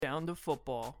Down to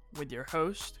Football with your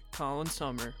host, Colin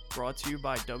Summer, brought to you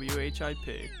by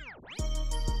WHIP.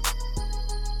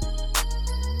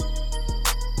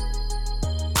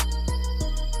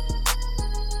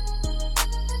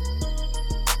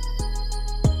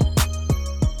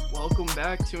 Welcome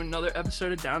back to another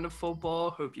episode of Down to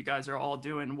Football. Hope you guys are all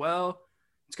doing well.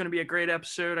 It's going to be a great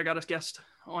episode. I got a guest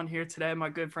on here today, my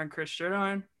good friend Chris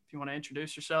Sturdine. If you want to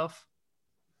introduce yourself.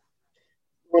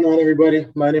 What's going on, everybody?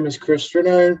 My name is Chris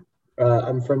Sturdine.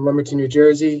 I'm from Lumberton, New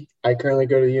Jersey. I currently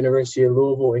go to the University of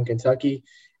Louisville in Kentucky,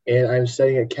 and I'm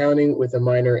studying accounting with a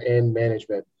minor in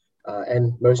management.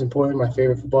 And most importantly, my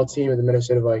favorite football team is the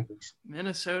Minnesota Vikings.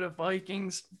 Minnesota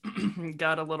Vikings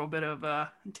got a little bit of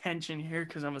tension here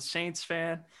because I'm a Saints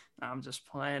fan. I'm just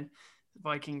playing. The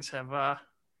Vikings have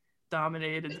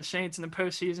dominated the Saints in the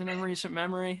postseason in recent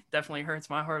memory. Definitely hurts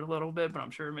my heart a little bit, but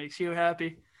I'm sure it makes you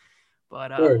happy.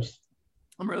 But Of course.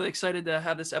 I'm really excited to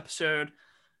have this episode.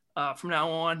 From now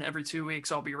on, every 2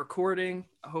 weeks, I'll be recording.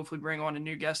 I'll hopefully bring on a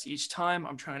new guest each time.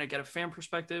 I'm trying to get a fan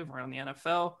perspective around the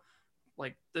NFL.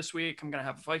 Like this week, I'm going to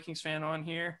have a Vikings fan on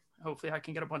here. Hopefully I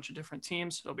can get a bunch of different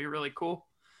teams. It'll be really cool.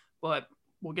 But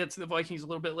we'll get to the Vikings a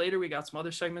little bit later. We got some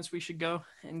other segments we should go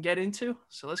and get into.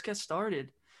 So let's get started.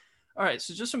 All right,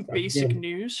 so just some basic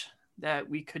news that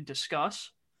we could discuss.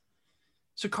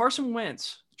 So Carson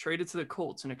Wentz traded to the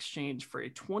Colts in exchange for a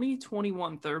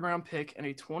 2021 third-round pick and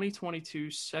a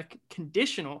 2022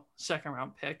 conditional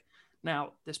second-round pick.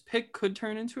 Now, this pick could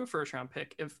turn into a first-round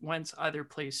pick if Wentz either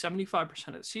plays 75%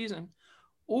 of the season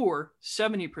or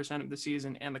 70% of the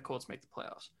season and the Colts make the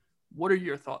playoffs. What are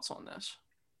your thoughts on this?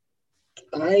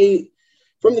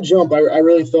 From the jump, I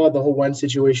really thought the whole Wentz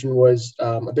situation was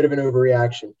a bit of an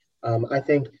overreaction. I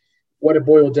think what it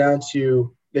boiled down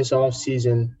to this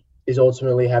offseason is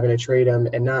ultimately having to trade him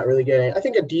and not really getting, I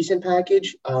think, a decent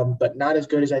package, but not as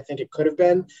good as I think it could have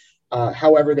been.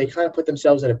 However, they kind of put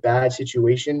themselves in a bad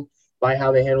situation by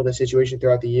how they handled the situation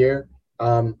throughout the year.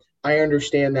 I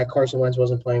understand that Carson Wentz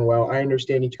wasn't playing well. I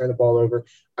understand he turned the ball over.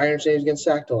 I understand he's getting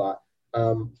sacked a lot.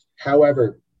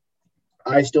 However,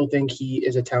 I still think he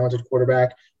is a talented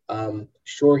quarterback.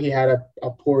 Sure, he had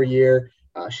a poor year.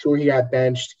 Sure, he got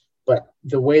benched. But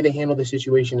the way they handled the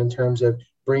situation in terms of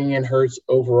bringing in Hurts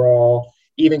overall,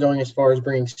 even going as far as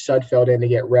bringing Sudfeld in to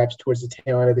get reps towards the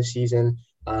tail end of the season,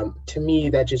 to me,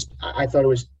 I thought it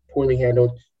was poorly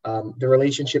handled. The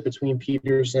relationship between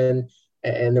Peterson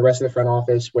and the rest of the front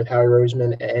office with Howie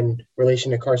Roseman and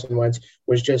relation to Carson Wentz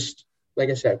was just,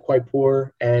 like I said, quite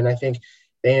poor. And I think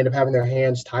they ended up having their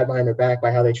hands tied behind their back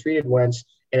by how they treated Wentz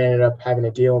and ended up having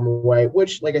to deal him away,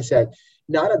 which, like I said,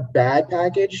 not a bad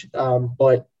package,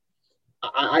 but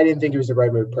I didn't think it was the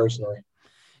right move personally.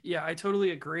 Yeah, I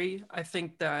totally agree. I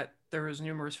think that there was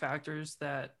numerous factors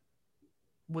that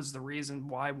was the reason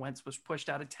why Wentz was pushed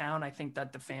out of town. I think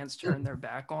that the fans turned their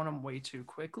back on him way too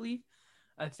quickly.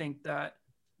 I think that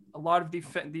a lot of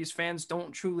these fans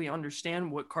don't truly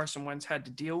understand what Carson Wentz had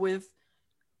to deal with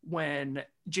when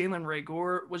Jalen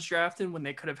Reagor was drafted, when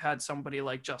they could have had somebody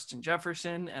like Justin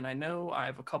Jefferson. And I know I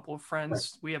have a couple of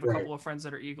friends. We have a couple of friends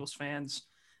that are Eagles fans.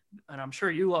 And I'm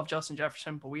sure you love Justin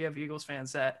Jefferson, but we have Eagles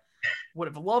fans that would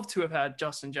have loved to have had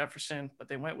Justin Jefferson, but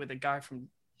they went with a guy from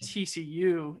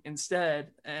TCU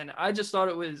instead. And I just thought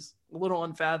it was a little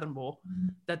unfathomable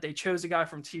that they chose a guy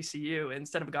from TCU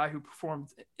instead of a guy who performed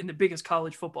in the biggest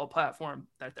college football platform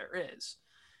that there is.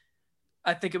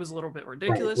 I think it was a little bit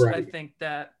ridiculous. Right. I think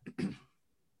that,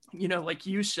 like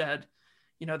you said,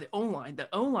 the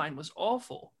O-line was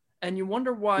awful. And you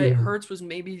wonder why Hurts was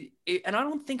and I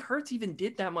don't think Hurts even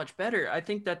did that much better. I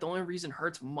think that the only reason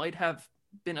Hurts might have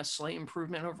been a slight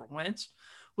improvement over Wentz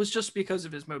was just because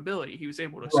of his mobility. He was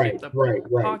able to escape the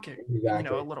pocket,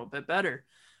 exactly. A little bit better.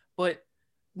 But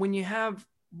when you have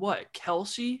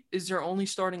Kelsey is their only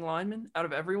starting lineman out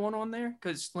of everyone on there,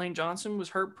 because Lane Johnson was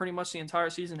hurt pretty much the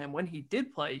entire season. And when he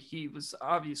did play, he was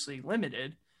obviously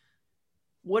limited.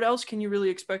 What else can you really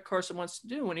expect Carson Wentz to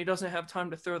do when he doesn't have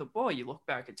time to throw the ball? You look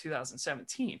back at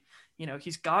 2017,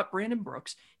 he's got Brandon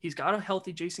Brooks. He's got a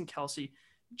healthy Jason Kelsey.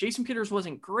 Jason Peters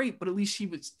wasn't great, but at least he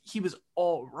was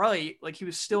all right. Like, he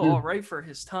was still all right for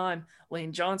his time.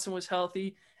 Lane Johnson was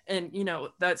healthy. And,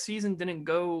 that season didn't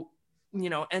go,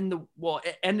 it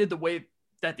ended the way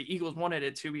that the Eagles wanted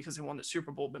it to because they won the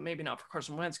Super Bowl, but maybe not for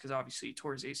Carson Wentz because obviously he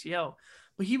tore his ACL.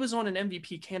 But he was on an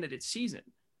MVP candidate season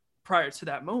prior to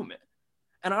that moment.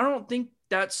 And I don't think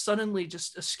that suddenly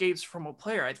just escapes from a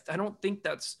player. I don't think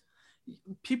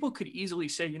people could easily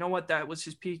say, that was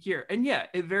his peak year. And yeah,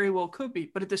 it very well could be.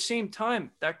 But at the same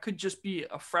time, that could just be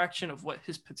a fraction of what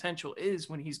his potential is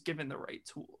when he's given the right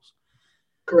tools.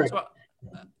 Correct. So,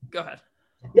 go ahead.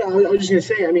 No, I was just going to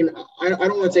say, I mean, I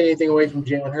don't want to take anything away from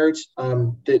Jalen Hurts.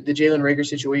 The Jalen Reagor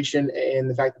situation and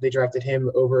the fact that they drafted him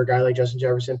over a guy like Justin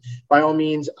Jefferson, by all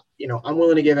means, I'm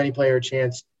willing to give any player a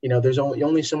chance. There's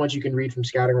only so much you can read from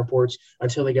scouting reports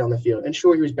until they get on the field. And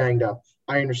sure, he was banged up.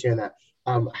 I understand that.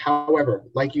 However,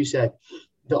 like you said,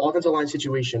 the offensive line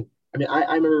situation, I mean,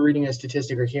 I remember reading a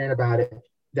statistic or hearing about it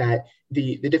that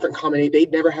the different combination, they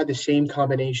never had the same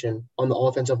combination on the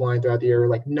offensive line throughout the year.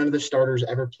 Like none of the starters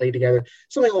ever played together,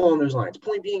 something along those lines.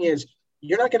 Point being is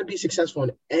you're not going to be successful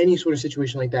in any sort of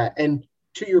situation like that. And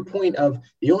to your point of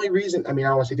the only reason, I mean, I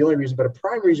don't want to say the only reason, but a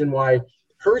prime reason why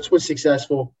Hurts was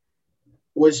successful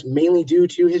was mainly due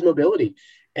to his mobility.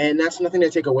 And that's nothing to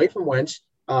take away from Wentz.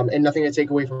 And nothing to take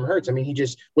away from Hurts. I mean, he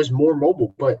just was more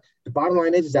mobile. But the bottom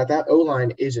line is that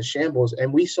O-line is a shambles.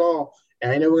 And we saw,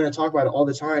 and I know we're going to talk about it all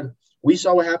the time, we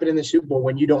saw what happened in the Super Bowl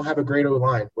when you don't have a great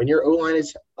O-line. When your O-line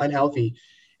is unhealthy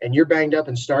and you're banged up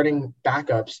and starting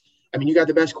backups, I mean, you got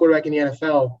the best quarterback in the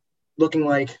NFL looking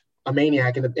like a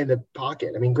maniac in the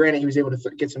pocket. I mean, granted, he was able to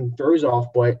get some throws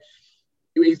off, but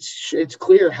it's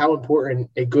clear how important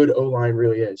a good O-line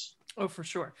really is. Oh, for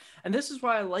sure. And this is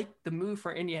why I like the move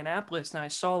for Indianapolis. And I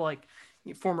saw like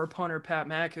former punter Pat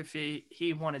McAfee,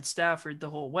 he wanted Stafford the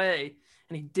whole way,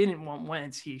 and he didn't want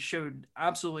Wentz. He showed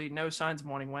absolutely no signs of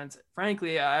wanting Wentz.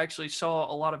 Frankly, I actually saw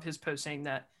a lot of his posts saying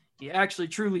that he actually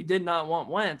truly did not want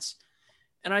Wentz.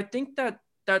 And I think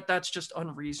that's just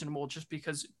unreasonable just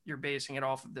because you're basing it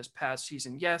off of this past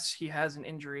season. Yes, he has an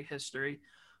injury history,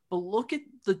 but look at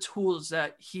the tools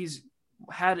that he's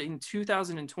had in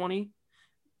 2020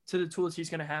 to the tools he's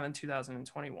going to have in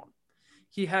 2021.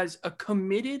 He has a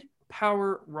committed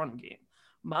power run game.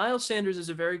 Miles Sanders is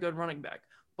a very good running back,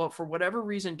 but for whatever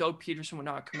reason, Doug Peterson would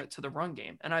not commit to the run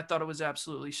game. And I thought it was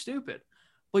absolutely stupid.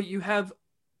 But you have,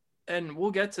 and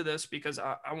we'll get to this because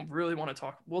I really want to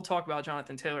talk. We'll talk about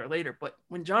Jonathan Taylor later. But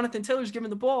when Jonathan Taylor's given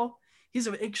the ball, he's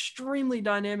an extremely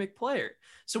dynamic player.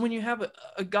 So when you have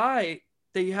a guy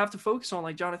that you have to focus on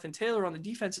like Jonathan Taylor on the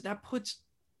defense, that puts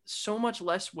so much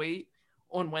less weight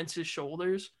on Wentz's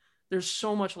shoulders. There's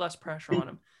so much less pressure on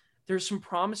him. There's some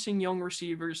promising young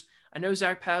receivers. I know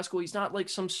Zach Pascal, he's not like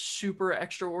some super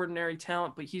extraordinary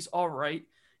talent, but he's all right.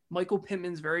 Michael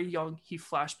Pittman's very young. He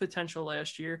flashed potential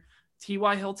last year.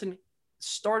 T.Y. Hilton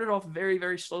started off very,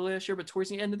 very slowly last year, but towards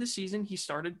the end of the season, he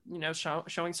started,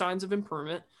 showing signs of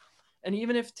improvement. And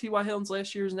even if T.Y. Hilton's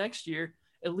last year is next year,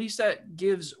 at least that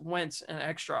gives Wentz an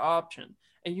extra option.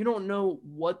 And you don't know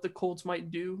what the Colts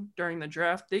might do during the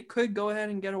draft. They could go ahead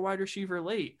and get a wide receiver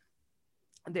late.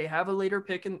 They have a later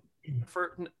pick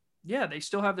they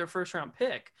still have their first round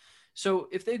pick. So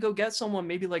if they go get someone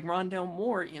maybe like Rondale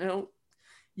Moore,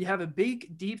 you have a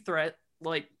big deep threat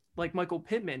like Michael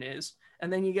Pittman is,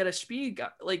 and then you get a speed guy.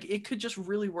 Like it could just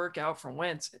really work out for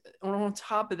Wentz. And on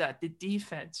top of that, the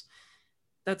defense,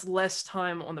 that's less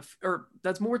time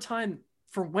that's more time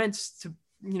for Wentz to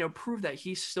prove that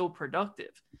he's still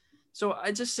productive. So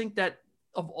I just think that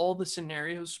of all the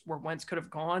scenarios where Wentz could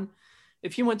have gone,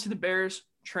 if he went to the Bears,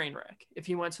 train wreck. If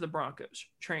he went to the Broncos,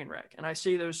 train wreck. And I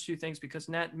say those two things because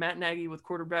Matt Nagy with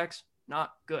quarterbacks,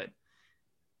 not good.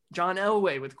 John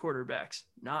Elway with quarterbacks,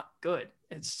 not good.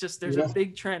 It's just there's a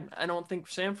big trend. I don't think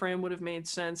San Fran would have made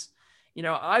sense.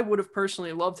 I would have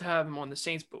personally loved to have him on the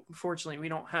Saints, but unfortunately we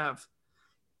don't have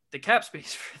the cap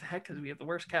space for that because we have the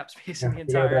worst cap space in the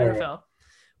entire NFL.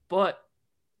 But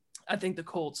I think the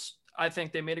Colts,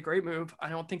 they made a great move. I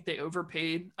don't think they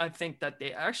overpaid. I think that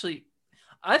they actually,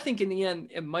 in the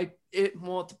end, it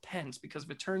depends because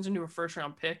if it turns into a first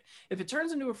round pick, I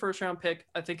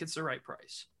think it's the right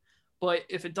price. But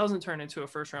if it doesn't turn into a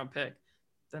first round pick,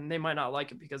 then they might not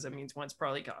like it because that means Wentz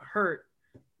probably got hurt.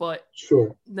 But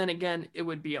sure, then again, it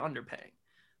would be underpaying.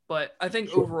 But I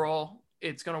think overall,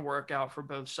 it's going to work out for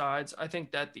both sides. I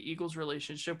think that the Eagles'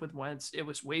 relationship with Wentz, it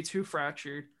was way too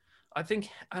fractured. I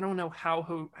don't know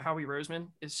how Howie Roseman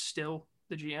is still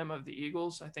the GM of the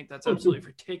Eagles. I think that's absolutely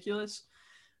ridiculous.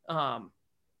 But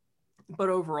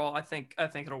overall, I think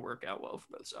it'll work out well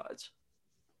for both sides.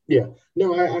 Yeah,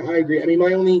 no, I agree. I mean,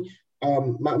 my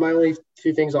only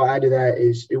two things I'll add to that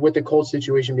is with the Colts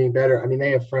situation being better. I mean,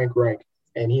 they have Frank Reich,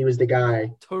 and he was the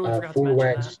guy for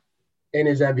Wentz in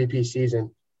his MVP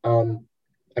season.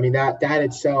 I mean, that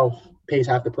itself pays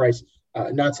half the price.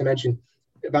 Not to mention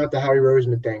about the Howie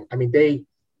Roseman thing. I mean, the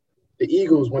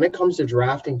Eagles, when it comes to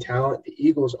drafting talent, the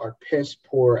Eagles are piss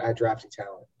poor at drafting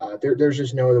talent. There's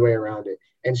just no other way around it.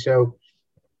 And so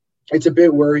it's a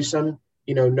bit worrisome,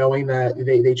 knowing that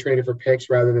they traded for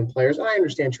picks rather than players. I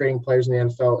understand trading players in the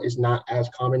NFL is not as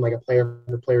common, like a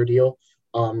player-for-player deal.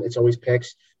 It's always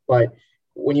picks. But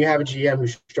when you have a GM who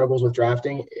struggles with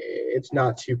drafting, it's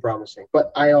not too promising.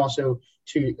 But I also,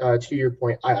 to your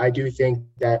point, I do think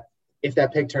that if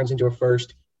that pick turns into a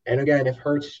first, and again, if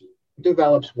Hurts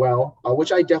develops well,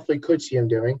 which I definitely could see him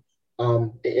doing,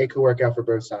 it could work out for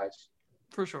both sides.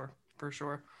 For sure. For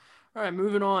sure. All right,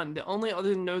 moving on. The only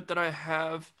other note that I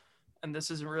have, and this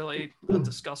isn't really a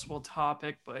discussable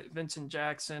topic, but Vincent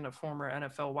Jackson, a former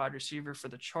NFL wide receiver for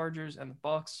the Chargers and the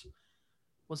Bucks,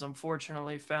 was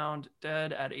unfortunately found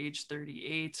dead at age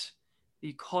 38.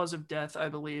 The cause of death, I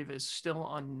believe, is still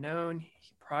unknown.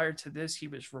 Prior to this, he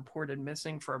was reported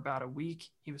missing for about a week.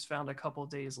 He was found a couple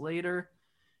days later,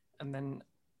 and then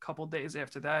a couple days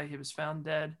after that, he was found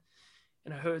dead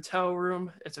in a hotel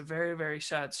room. It's a very, very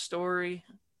sad story.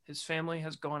 His family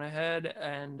has gone ahead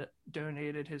and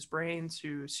donated his brain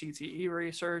to CTE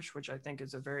research, which I think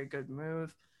is a very good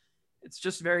move. It's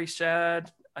just very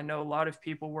sad. I know a lot of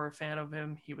people were a fan of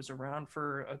him. He was around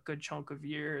for a good chunk of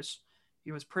years.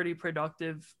 He was pretty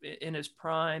productive in his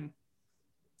prime,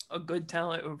 a good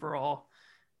talent overall,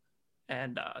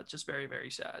 and just very,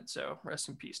 very sad. So rest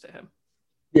in peace to him.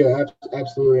 Yeah,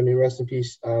 absolutely. I mean, rest in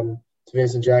peace to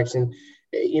Vincent Jackson.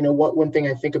 One thing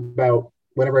I think about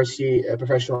whenever I see a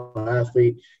professional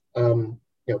athlete,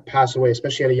 pass away,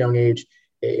 especially at a young age,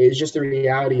 is just the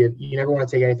reality of you never want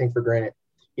to take anything for granted.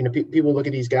 People look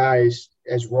at these guys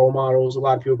as role models. A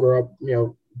lot of people grow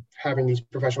up, having these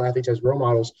professional athletes as role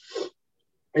models.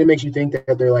 And it makes you think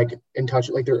that they're like in touch,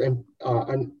 like they're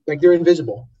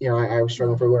invisible. I was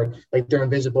struggling for a word, like they're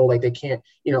invisible, like they can't,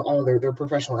 they're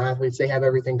professional athletes. They have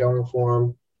everything going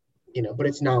for them, but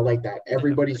it's not like that.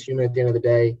 Everybody's human at the end of the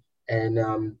day.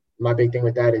 And my big thing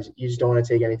with that is you just don't want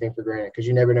to take anything for granted because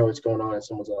you never know what's going on in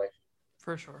someone's life.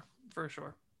 For sure. For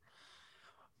sure.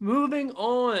 Moving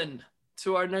on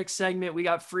to our next segment, we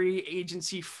got free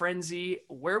agency frenzy.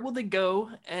 Where will they go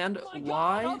and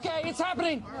why? Okay, it's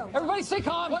happening. Everybody stay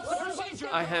calm.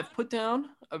 I have put down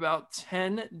about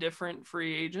 10 different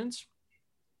free agents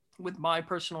with my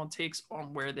personal takes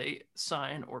on where they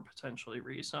sign or potentially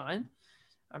re-sign.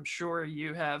 I'm sure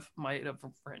you might have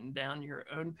written down your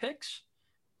own picks,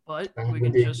 but we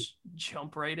can just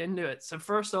jump right into it. So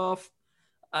first off,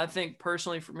 I think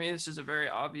personally for me, this is a very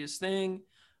obvious thing.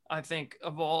 I think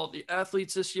of all the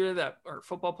athletes this year that are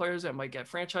football players that might get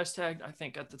franchise tagged, I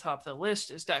think at the top of the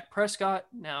list is Dak Prescott.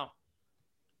 Now,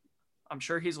 I'm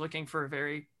sure he's looking for a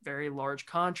very, very large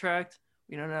contract.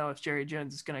 We don't know if Jerry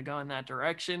Jones is going to go in that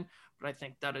direction, but I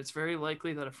think that it's very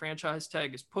likely that a franchise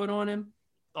tag is put on him.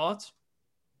 Thoughts?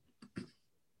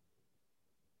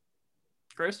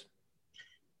 Chris?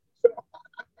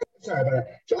 Sorry about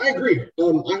that. So I agree. I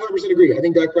 100% agree. I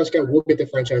think Dak Prescott will get the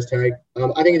franchise tag.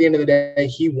 I think at the end of the day,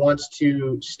 he wants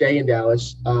to stay in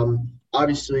Dallas.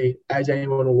 Obviously, as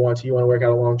anyone will want to, you want to work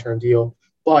out a long-term deal.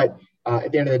 But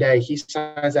at the end of the day, he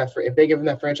signs that. If they give him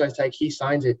that franchise tag, he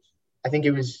signs it. I think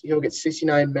he'll get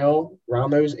 69 mil around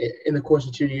those in the course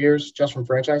of 2 years just from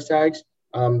franchise tags.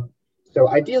 So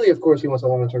ideally, of course, he wants a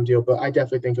long-term deal, but I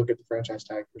definitely think he'll get the franchise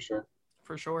tag for sure.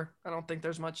 For sure. I don't think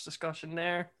there's much discussion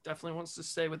there. Definitely wants to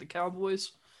stay with the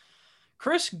Cowboys.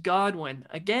 Chris Godwin.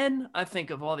 Again, I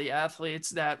think of all the athletes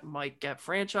that might get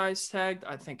franchise tagged,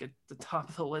 I think at the top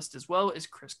of the list as well is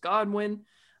Chris Godwin.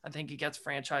 I think he gets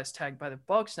franchise tagged by the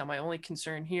Bucks. Now, my only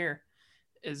concern here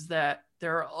is that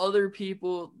there are other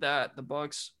people that the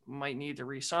Bucks might need to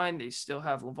re-sign. They still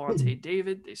have Lavonte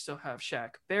David. They still have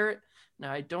Shaq Barrett.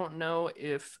 Now, I don't know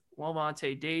if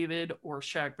Lavonte David or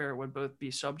Shaq Barrett would both be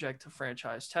subject to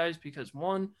franchise tags because,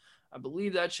 one, I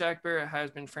believe that Shaq Barrett has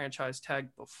been franchise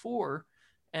tagged before,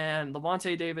 and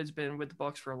Lavonte David's been with the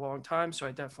Bucks for a long time, so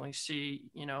I definitely see,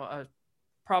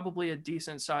 probably a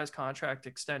decent-sized contract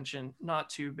extension, not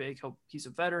too big. He's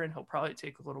a veteran. He'll probably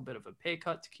take a little bit of a pay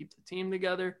cut to keep the team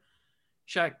together.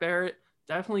 Shaq Barrett,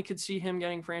 definitely could see him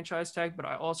getting franchise tag, but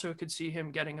I also could see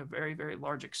him getting a very, very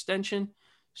large extension.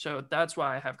 So that's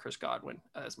why I have Chris Godwin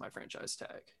as my franchise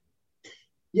tag.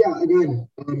 Yeah, again,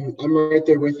 I'm right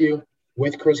there with you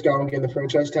with Chris Godwin getting the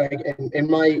franchise tag. And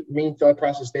my main thought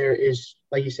process there is,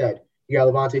 like you said, you got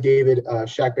Lavonte David,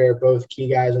 Shaq Barrett, both key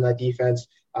guys on that defense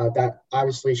that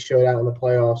obviously showed out in the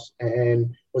playoffs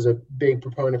and was a big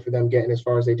proponent for them getting as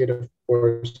far as they did, of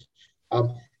course.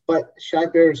 But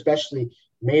Shaq Barrett especially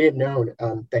made it known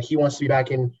that he wants to be back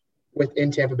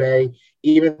within Tampa Bay,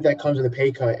 even if that comes with a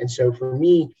pay cut. And so for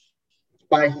me,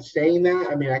 by saying that,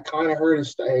 I mean, I kind of hurt his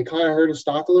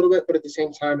stock a little bit, but at the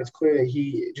same time, it's clear that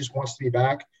he just wants to be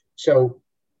back. So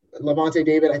Lavonte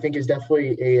David, I think, is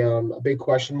definitely a big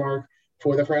question mark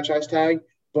for the franchise tag,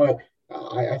 but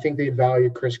I think they'd value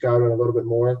Chris Godwin a little bit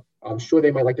more. I'm sure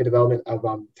they might like the development of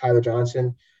Tyler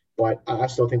Johnson, but I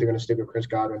still think they're going to stick with Chris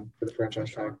Godwin for the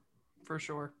franchise tag. for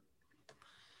sure.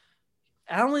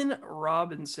 Allen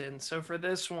Robinson. So for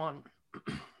this one,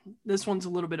 this one's a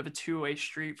little bit of a two-way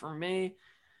street for me.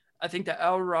 I think that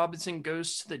Allen Robinson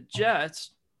goes to the Jets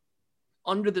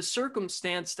under the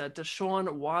circumstance that Deshaun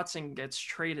Watson gets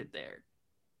traded there.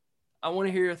 I want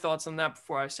to hear your thoughts on that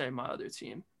before I say my other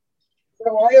team.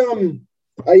 So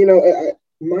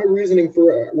my reasoning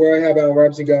for where I have Allen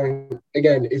Robinson going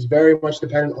again is very much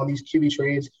dependent on these QB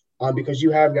trades, because you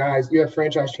have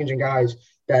franchise-changing guys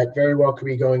that very well could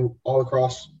be going all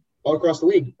across the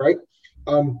league, right?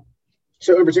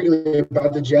 So in particular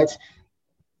about the Jets,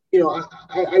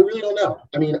 I really don't know.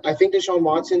 I mean, I think Deshaun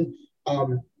Watson,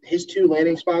 his two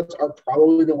landing spots are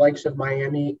probably the likes of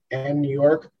Miami and New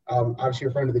York, obviously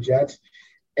referring to the Jets.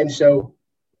 And so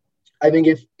I think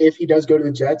if he does go to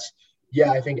the Jets,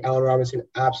 yeah, I think Allen Robinson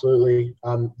absolutely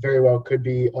very well could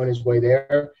be on his way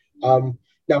there.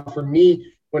 Now, for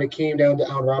me, when it came down to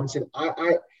Allen Robinson,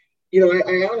 I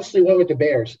honestly went with the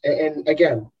Bears. And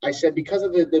again, I said because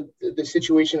of the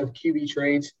situation of QB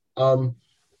trades,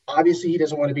 obviously he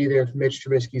doesn't want to be there if Mitch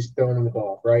Trubisky's throwing him the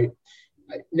ball, right?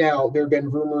 Now, there have been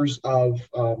rumors of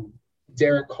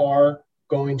Derek Carr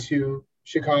going to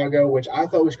Chicago, which I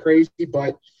thought was crazy,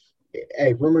 but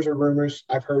hey, rumors are rumors.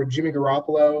 I've heard Jimmy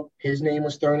Garoppolo, his name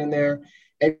was thrown in there.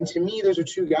 And to me, those are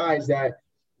two guys that,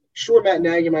 sure, Matt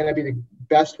Nagy might not be the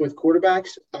best with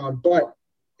quarterbacks, but,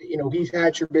 he's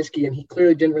had Trubisky, and he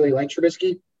clearly didn't really like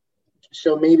Trubisky.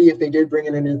 So maybe if they did bring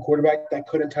in a new quarterback, that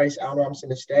could entice Allen Robinson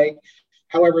to stay.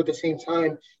 However, at the same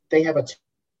time, they have a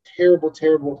terrible,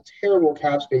 terrible, terrible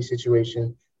cap space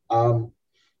situation.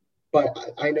 But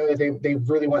I know that they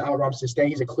really want Allen Robinson to stay.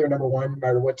 He's a clear number one, no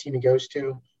matter what team he goes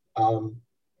to.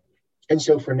 And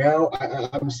so for now,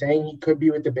 I'm saying he could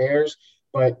be with the Bears,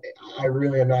 but I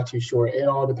really am not too sure. It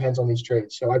all depends on these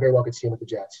trades. So I very well could see him with the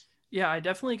Jets. Yeah, I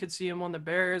definitely could see him on the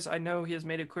Bears. I know he has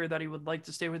made it clear that he would like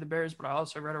to stay with the Bears, but I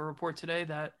also read a report today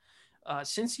that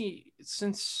since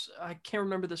I can't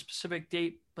remember the specific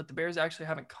date, but the Bears actually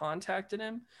haven't contacted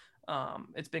him.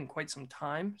 It's been quite some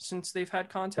time since they've had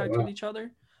contact with each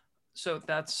other. So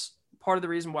that's part of the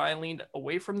reason why I leaned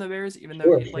away from the Bears, even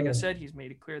though, like I said, he's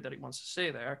made it clear that he wants to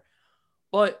stay there.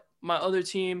 But my other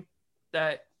team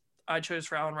that I chose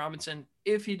for Allen Robinson,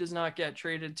 if he does not get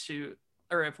traded to,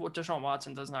 or if Deshaun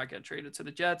Watson does not get traded to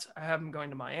the Jets, I have him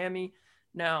going to Miami.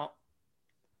 Now,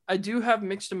 I do have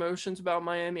mixed emotions about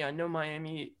Miami. I know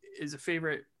Miami is a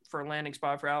favorite for a landing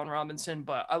spot for Allen Robinson,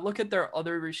 but I look at their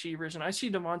other receivers and I see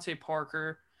Devontae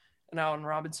Parker and Allen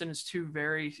Robinson as two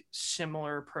very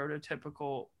similar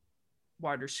prototypical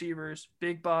wide receivers.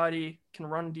 Big body, can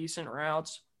run decent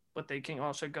routes, but they can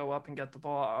also go up and get the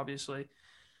ball, obviously.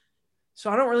 So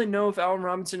I don't really know if Allen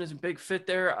Robinson is a big fit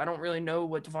there. I don't really know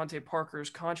what Devontae Parker's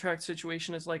contract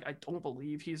situation is like. I don't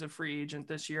believe he's a free agent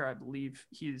this year. I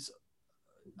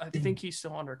think he's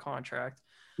still under contract.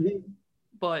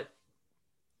 But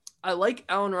I like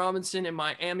Allen Robinson in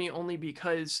Miami only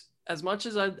because as much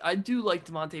as I do like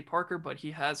Devontae Parker, but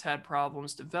he has had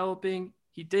problems developing.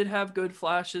 He did have good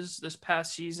flashes this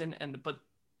past season, but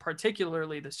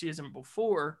particularly the season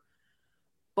before.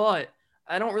 But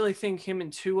I don't really think him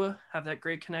and Tua have that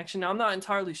great connection. Now, I'm not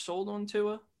entirely sold on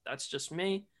Tua. That's just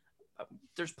me.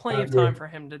 There's plenty of time for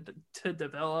him to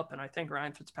develop, and I think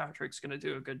Ryan Fitzpatrick's going to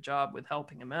do a good job with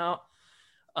helping him out.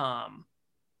 I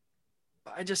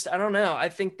don't know. I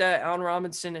think that Allen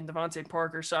Robinson and Devontae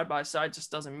Parker side by side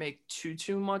just doesn't make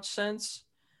too much sense.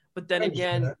 But then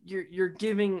again, you're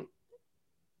giving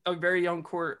a very young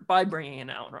by bringing in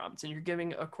Allen Robinson, you're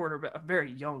giving a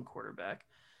very young quarterback,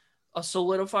 a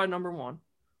solidified number one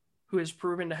who has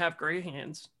proven to have great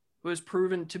hands, who has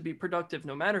proven to be productive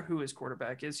no matter who his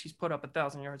quarterback is. He's put up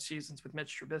 1,000-yard seasons with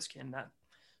Mitch Trubisky, and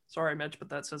sorry, Mitch, but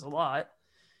that says a lot.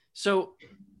 So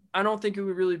I don't think it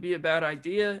would really be a bad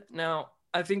idea. Now,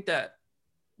 I think that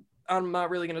I'm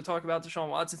not really going to talk about Deshaun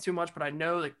Watson too much, but I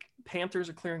know the Panthers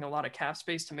are clearing a lot of cap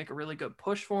space to make a really good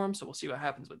push for him. So we'll see what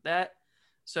happens with that.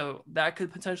 So that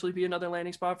could potentially be another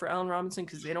landing spot for Allen Robinson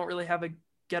because they don't really have a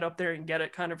get up there and get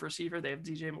it kind of receiver. They have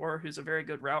DJ Moore, who's a very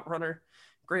good route runner,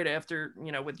 great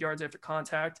with yards after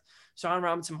contact. So Allen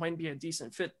Robinson might be a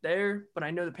decent fit there, but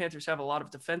I know the Panthers have a lot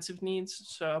of defensive needs.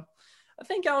 So I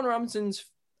think Allen Robinson's,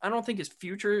 I don't think his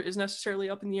future is necessarily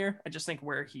up in the air. I just think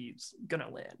where he's going to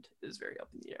land is very up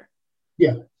in the air.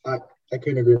 Yeah, I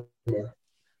couldn't agree more.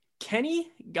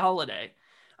 Kenny Golladay.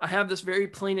 I have this very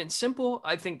plain and simple.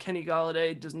 I think Kenny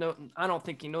Golladay I don't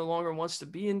think he no longer wants to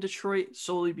be in Detroit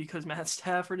solely because Matt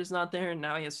Stafford is not there. And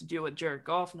now he has to deal with Jared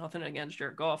Goff. Nothing against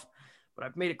Jared Goff, but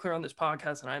I've made it clear on this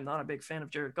podcast and I'm not a big fan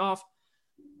of Jared Goff.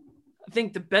 I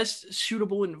think the best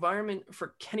suitable environment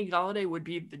for Kenny Golladay would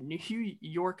be the New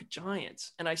York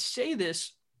Giants. And I say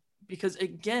this because,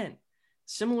 again,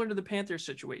 similar to the Panthers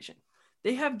situation,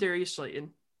 they have Darius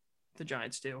Slayton, the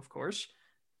Giants do, of course,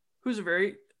 who's a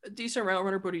very decent route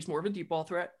runner, but he's more of a deep ball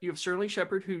threat. You have Sterling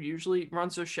Shepard, who usually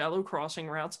runs those shallow crossing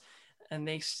routes, and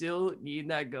they still need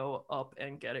that go up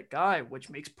and get it guy, which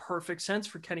makes perfect sense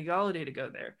for Kenny Golladay to go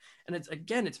there. And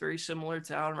it's very similar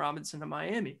to Allen Robinson to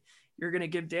Miami. You're going to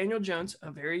give Daniel Jones, a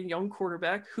very young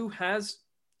quarterback who has,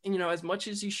 as much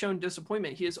as he's shown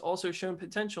disappointment, he has also shown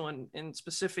potential in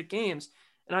specific games.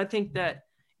 And I think that,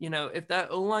 if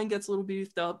that O-line gets a little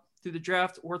beefed up through the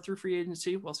draft or through free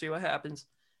agency, we'll see what happens.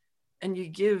 And you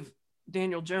give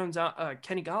Daniel Jones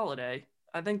Kenny Golladay,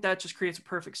 I think that just creates a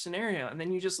perfect scenario. And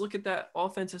then you just look at that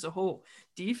offense as a whole.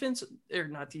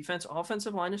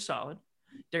 Offensive line is solid.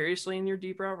 Darius Slayton, your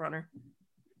deep route runner.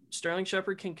 Sterling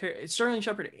Shepard can carry. Sterling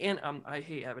Shepard, and I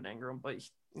hate Evan Ingram, but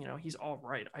he's all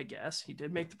right, I guess. He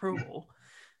did make the Pro Bowl.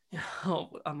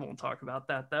 I won't talk about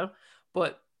that though.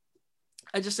 But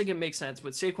I just think it makes sense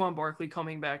with Saquon Barkley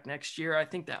coming back next year. I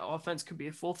think that offense could be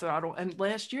a full throttle. And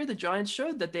last year, the Giants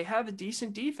showed that they have a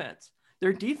decent defense.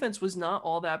 Their defense was not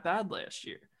all that bad last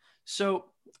year. So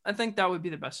I think that would be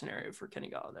the best scenario for Kenny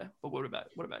Golladay. But what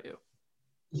about you?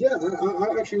 Yeah,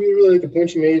 I actually really like the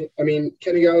point you made. I mean,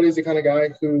 Kenny Golladay is the kind of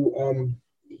guy who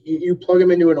you plug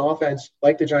him into an offense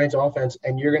like the Giants offense,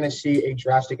 and you're going to see a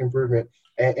drastic improvement.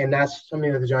 And that's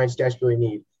something that the Giants desperately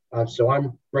need. So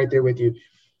I'm right there with you.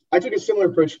 I took a similar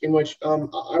approach in which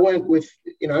I went with,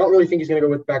 I don't really think he's going to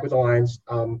go back with the Lions.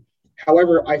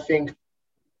 However, I think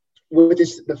with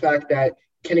the fact that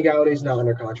Kenny Golladay is not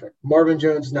under contract, Marvin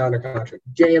Jones is not under contract,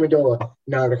 Jay Amendola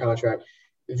not under contract,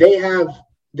 they have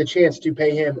the chance to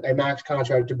pay him a max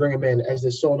contract to bring him in as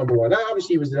the sole number one. Now,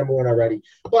 obviously, he was the number one already,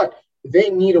 but they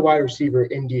need a wide receiver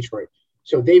in Detroit.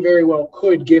 So they very well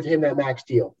could give him that max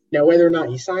deal. Now, whether or not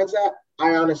he signs that,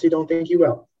 I honestly don't think he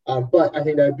will. But I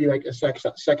think that would be like a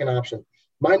second option.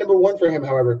 My number one for him,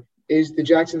 however, is the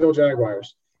Jacksonville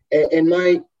Jaguars. And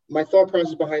my thought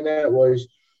process behind that was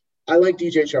I like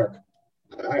DJ Chark.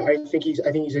 I think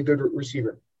he's a good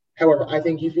receiver. However, I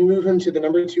think if you move him to the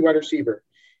number 2 wide receiver,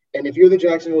 and if you're the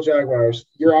Jacksonville Jaguars,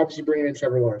 you're obviously bringing in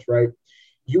Trevor Lawrence, right?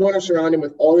 You want to surround him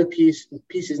with all the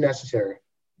pieces necessary.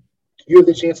 You have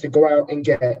the chance to go out and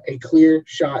get a clear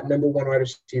shot number 1 wide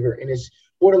receiver in his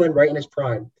borderline right in his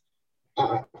prime.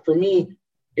 For me,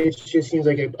 it just seems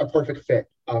like a perfect fit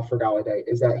for Golladay.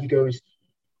 Is that he goes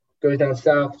down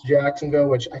south to Jacksonville,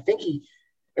 which I think he's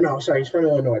from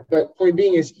Illinois. But point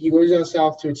being is he goes down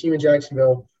south to a team in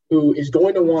Jacksonville who is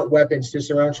going to want weapons to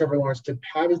surround Trevor Lawrence to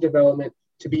have his development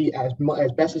to be as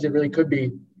best as it really could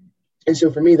be. And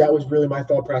so for me, that was really my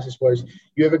thought process was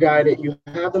you have a guy that you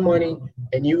have the money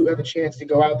and you have a chance to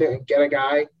go out there and get a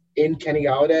guy in Kenny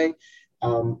Golladay.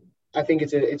 I think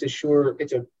it's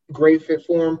a great fit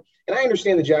for him. And I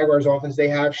understand the Jaguars offense. They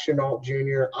have Shenault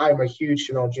Jr. I'm a huge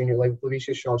Shenault Jr., like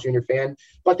Laviska Shenault Jr. fan,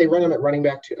 but they run him at running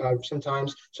back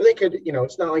sometimes. So they could,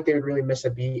 it's not like they would really miss a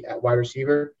beat at wide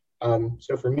receiver.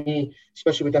 So for me,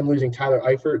 especially with them losing Tyler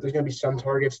Eifert, there's going to be some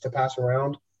targets to pass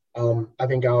around. I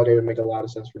think Golladay would make a lot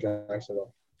of sense for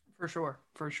Jacksonville. For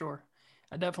sure.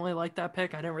 I definitely like that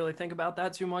pick. I didn't really think about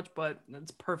that too much, but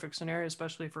it's a perfect scenario,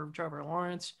 especially for Trevor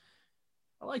Lawrence.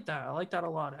 I like that. I like that a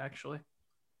lot, actually.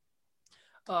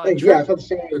 I felt the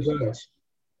same with the Giants.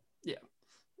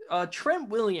 Yeah. Trent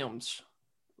Williams,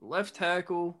 left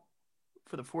tackle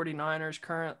for the 49ers,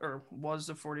 was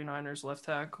the 49ers left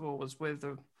tackle, was with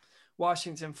the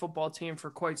Washington football team for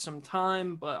quite some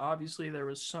time, but obviously there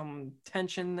was some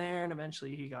tension there, and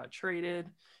eventually he got traded.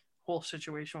 Whole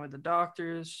situation with the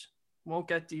doctors. Won't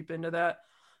get deep into that.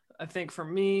 I think for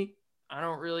me,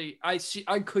 I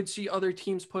could see other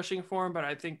teams pushing for him, but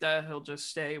I think that he'll just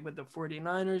stay with the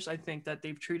 49ers. I think that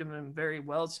they've treated him very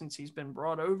well since he's been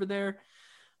brought over there.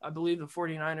 I believe the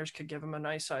 49ers could give him a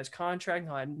nice size contract.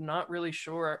 Now, I'm not really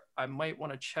sure. I might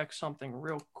want to check something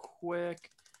real quick.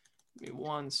 Give me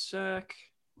one sec.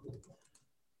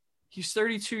 He's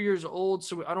 32 years old,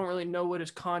 so I don't really know what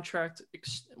his contract,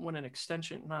 what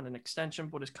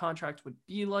his contract would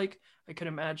be like. I could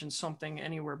imagine something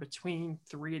anywhere between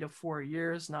 3 to 4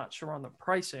 years, not sure on the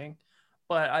pricing.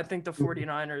 But I think the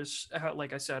 49ers,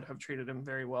 like I said, have treated him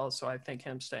very well, so I think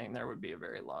him staying there would be a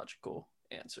very logical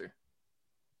answer.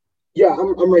 Yeah,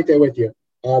 I'm right there with you.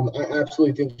 I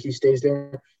absolutely think he stays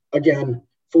there. Again,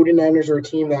 49ers are a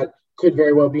team that could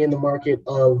very well be in the market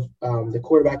of the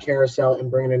quarterback carousel and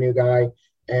bringing a new guy.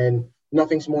 And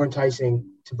nothing's more enticing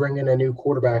to bring in a new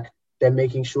quarterback than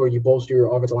making sure you bolster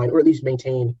your offensive line, or at least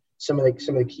maintain some of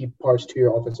the key parts to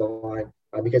your offensive line.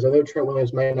 because although Trent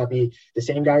Williams might not be the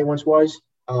same guy he once was,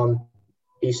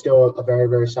 he's still a very,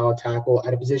 very solid tackle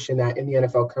at a position that in the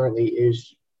NFL currently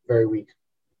is very weak.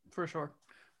 For sure.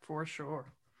 For sure.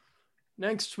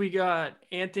 Next, we got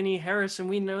Anthony Harris, and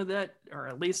we know that, or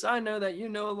at least I know that you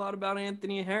know a lot about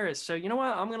Anthony Harris. So, you know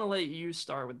what? I'm going to let you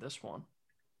start with this one.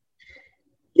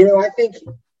 I think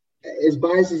as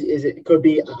biased as it could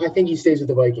be, I think he stays with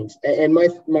the Vikings. And my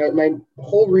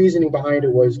whole reasoning behind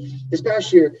it was this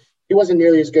past year, he wasn't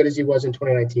nearly as good as he was in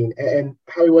 2019. And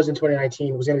how he was in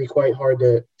 2019 was going to be quite hard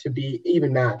to be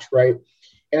even matched, right?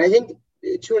 And I think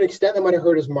to an extent that might have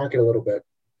hurt his market a little bit.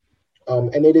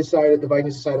 And the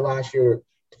Vikings decided last year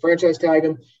to franchise tag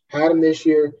him, had him this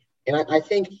year. And I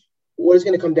think what it's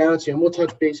going to come down to, and we'll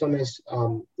touch base on this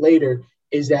later,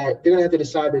 is that they're going to have to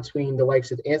decide between the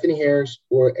likes of Anthony Harris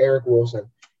or Eric Wilson.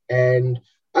 And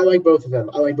I like both of them.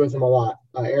 I like both of them a lot.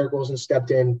 Eric Wilson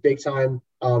stepped in big time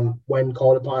when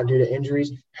called upon due to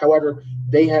injuries. However,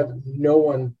 they have no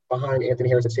one behind Anthony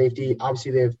Harris at safety.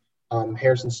 Obviously, they have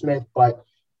Harrison Smith, but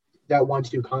that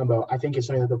 1-2 combo, I think is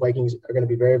something that the Vikings are going to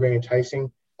be very, very enticing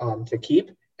to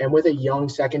keep. And with a young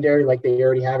secondary like they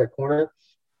already have at corner,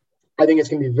 I think it's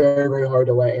going to be very, very hard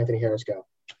to let Anthony Harris go.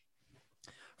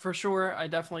 For sure, I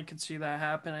definitely could see that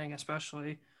happening,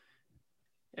 especially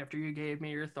after you gave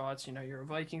me your thoughts. You're a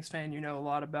Vikings fan. You know a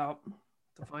lot about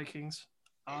the Vikings,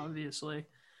 obviously.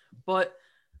 But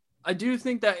I do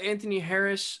think that Anthony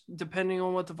Harris, depending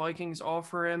on what the Vikings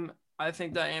offer him, I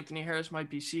think that Anthony Harris might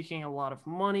be seeking a lot of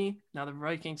money. Now, the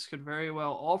Vikings could very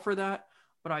well offer that,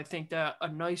 but I think that a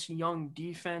nice young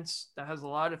defense that has a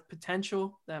lot of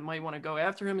potential that might want to go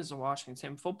after him is the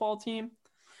Washington football team.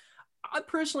 I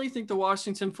personally think the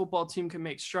Washington football team can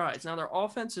make strides. Now, their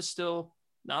offense is still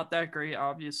not that great,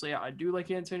 obviously. I do like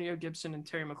Antonio Gibson and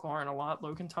Terry McLaurin a lot.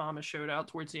 Logan Thomas showed out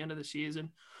towards the end of the season.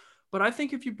 But I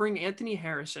think if you bring Anthony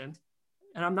Harrison,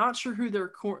 and I'm not sure who their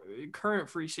current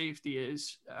free safety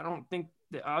is. I don't think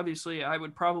that, obviously, I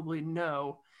would probably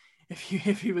know if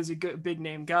he was a good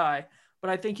big-name guy. But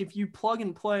I think if you plug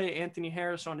and play Anthony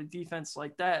Harris on a defense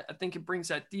like that, I think it brings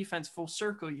that defense full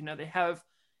circle. They have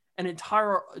an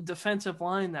entire defensive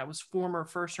line that was former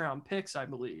first-round picks, I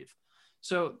believe.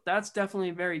 So that's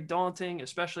definitely very daunting,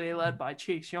 especially led by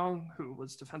Chase Young, who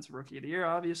was Defensive Rookie of the Year,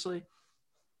 obviously.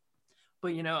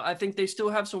 But, I think they still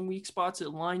have some weak spots at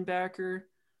linebacker.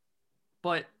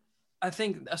 But I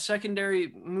think a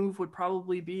secondary move would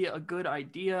probably be a good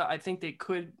idea. I think they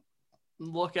could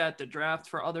look at the draft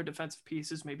for other defensive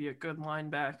pieces, maybe a good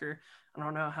linebacker. I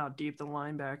don't know how deep the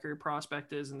linebacker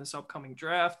prospect is in this upcoming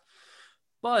draft.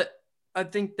 But I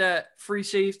think that free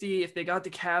safety, if they got the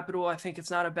capital, I think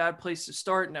it's not a bad place to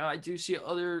start. Now, I do see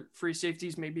other free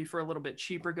safeties maybe for a little bit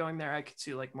cheaper going there. I could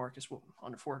see like Marcus,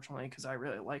 unfortunately, because I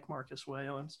really like Marcus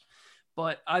Williams.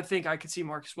 But I think I could see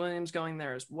Marcus Williams going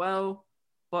there as well.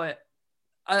 But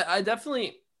I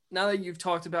definitely, now that you've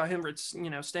talked about him,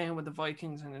 staying with the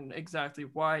Vikings and exactly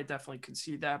why, I definitely could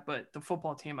see that. But the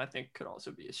football team, I think, could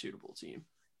also be a suitable team.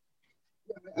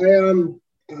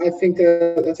 I think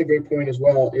that's a great point as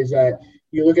well, is that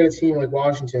you look at a team like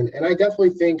Washington, and I definitely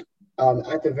think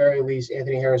at the very least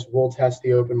Anthony Harris will test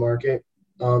the open market,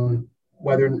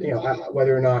 whether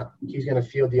or not he's going to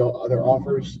field the other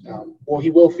offers. Well, he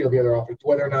will field the other offers.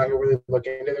 Whether or not he'll really look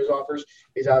into those offers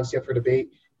is obviously up for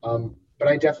debate. But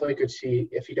I definitely could see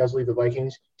if he does leave the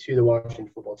Vikings to the Washington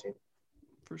football team.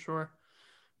 For sure.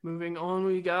 Moving on,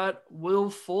 we got Will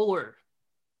Fuller.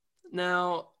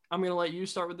 Now, I'm going to let you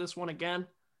start with this one again.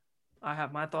 I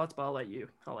have my thoughts, but I'll let you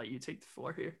take the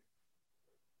floor here.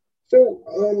 So,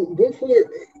 Will Fuller,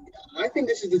 I think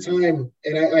this is the time,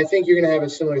 and I think you're going to have a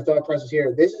similar thought process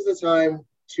here. This is the time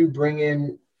to bring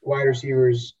in wide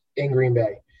receivers in Green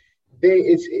Bay.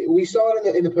 We saw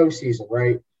it in the postseason,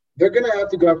 right? They're going to have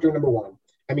to go after number one.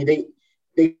 I mean,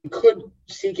 they could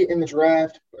seek it in the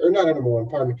draft, or not a number one,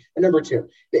 pardon me, a number two.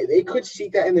 They could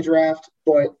seek that in the draft,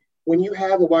 but when you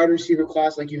have a wide receiver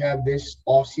class like you have this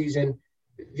offseason,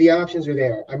 the options are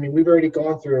there. I mean, we've already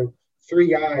gone through three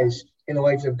guys in the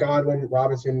likes of Godwin,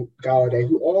 Robinson, Golladay,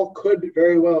 who all could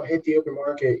very well hit the open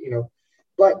market,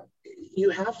 But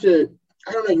you have to,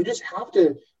 you just have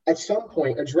to at some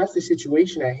point address the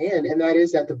situation at hand, and that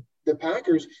is that the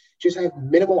Packers just have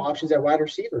minimal options at wide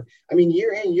receiver. I mean,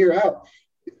 year in, year out,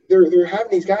 they're having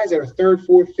these guys that are third,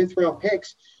 fourth, fifth round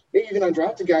picks, maybe even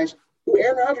undrafted guys who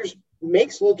Aaron Rodgers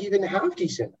makes look even half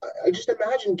decent. I just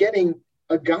imagine getting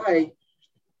a guy,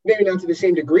 maybe not to the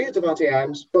same degree as Davante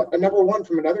Adams, but a number one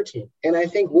from another team. And I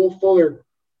think Will Fuller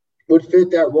would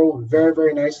fit that role very,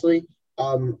 very nicely.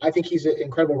 I think he's an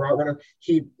incredible route runner.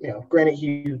 He, granted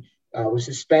he was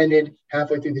suspended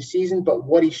halfway through the season, but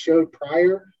what he showed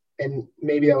prior and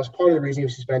maybe that was part of the reason he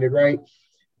was suspended, right?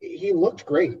 He looked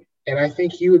great. And I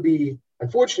think he would be,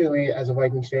 unfortunately, as a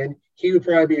Vikings fan, he would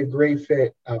probably be a great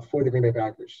fit for the Green Bay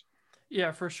Packers.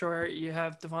 Yeah, for sure. You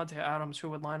have Devontae Adams who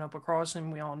would line up across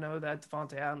him. We all know that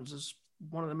Devontae Adams is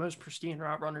one of the most pristine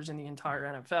route runners in the entire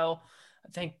NFL. I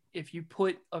think if you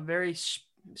put a very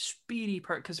speedy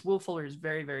part, because Will Fuller is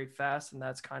very, very fast, and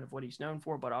that's kind of what he's known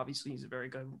for, but obviously he's a very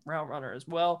good route runner as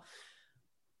well.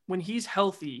 When he's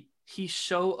healthy, he's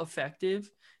so effective.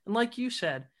 And like you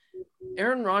said,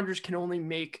 Aaron Rodgers can only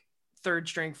make third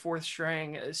string, fourth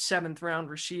string, seventh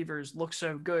round receivers look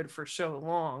so good for so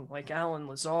long, like Allen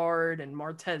Lazard and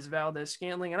Martez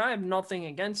Valdez-Scantling. And I have nothing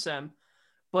against them,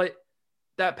 but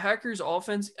that Packers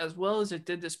offense, as well as it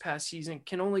did this past season,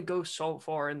 can only go so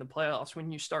far in the playoffs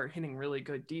when you start hitting really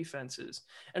good defenses.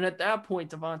 And at that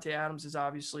point, Devontae Adams is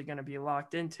obviously going to be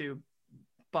locked into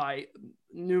by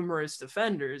numerous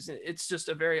defenders. It's just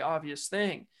a very obvious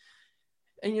thing.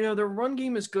 And, the run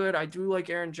game is good. I do like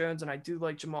Aaron Jones and I do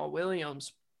like Jamal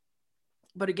Williams.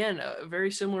 But again,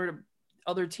 very similar to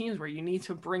other teams where you need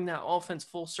to bring that offense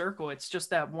full circle. It's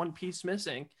just that one piece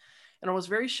missing. And I was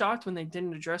very shocked when they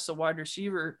didn't address the wide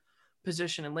receiver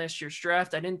position in last year's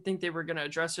draft. I didn't think they were going to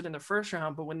address it in the first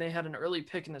round, but when they had an early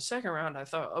pick in the second round, I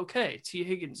thought, okay, T.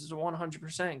 Higgins is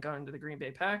 100% going to the Green Bay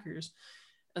Packers.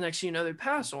 And next thing you know, they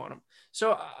pass on him.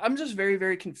 So I'm just very,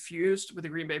 very confused with the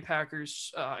Green Bay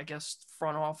Packers,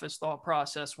 front office thought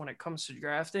process when it comes to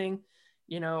drafting.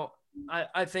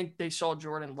 I think they saw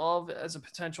Jordan Love as a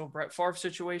potential Brett Favre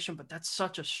situation, but that's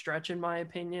such a stretch in my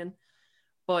opinion.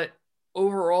 But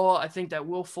overall, I think that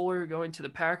Will Fuller going to the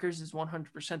Packers is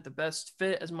 100% the best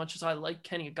fit, as much as I like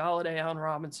Kenny Golladay, Allen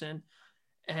Robinson,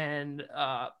 and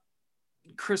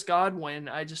Chris Godwin.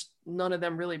 None of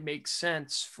them really make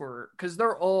sense because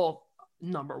they're all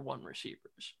number one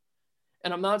receivers.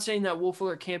 And I'm not saying that Will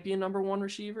Fuller can't be a number one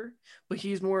receiver, but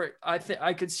he's more,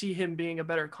 I could see him being a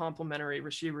better complementary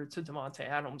receiver to Devontae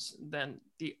Adams than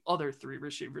the other three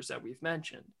receivers that we've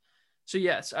mentioned. So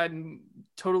yes, I'm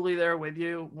totally there with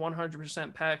you.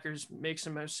 100% Packers makes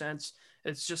the most sense.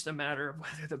 It's just a matter of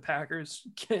whether the Packers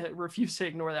can refuse to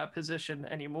ignore that position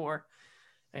anymore.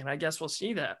 And I guess we'll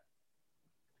see that.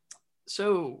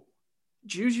 So,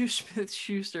 Juju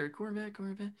Smith-Schuster, Corvette.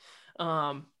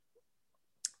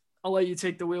 I'll let you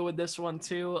take the wheel with this one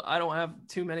too. I don't have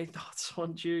too many thoughts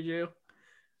on Juju.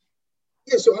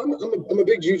 Yeah, so I'm a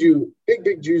big Juju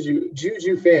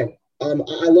fan. I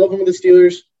love him with the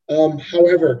Steelers.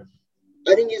 However,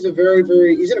 I think he's in a very,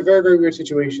 very weird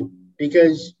situation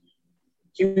because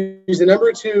he was the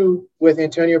number 2 with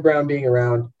Antonio Brown being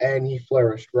around, and he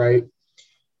flourished, right?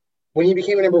 When he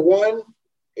became a number 1,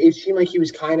 it seemed like he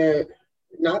was kind of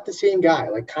not the same guy,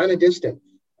 like kind of distant.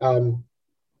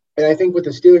 And I think what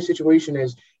the Steelers situation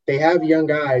is, they have young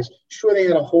guys. Sure, they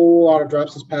had a whole lot of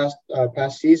drops this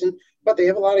past season, but they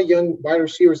have a lot of young wide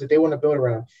receivers that they want to build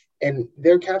around. And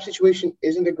their cap situation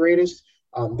isn't the greatest.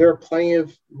 There are plenty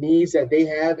of needs that they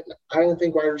have. I don't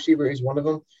think wide receiver is one of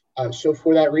them. So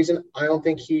for that reason, I don't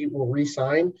think he will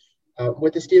re-sign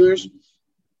with the Steelers.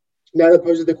 Now that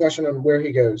poses the question on where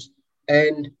he goes.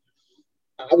 And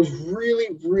I was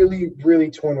really, really,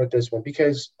 really torn with this one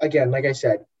because, again, like I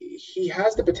said, he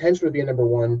has the potential to be a number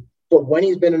 1, but when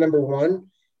he's been a number 1,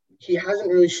 he hasn't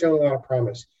really shown a lot of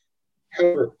promise.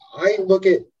 However,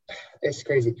 it's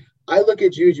crazy. I look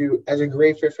at Juju as a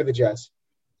great fit for the Jets,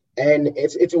 and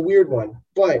it's a weird one,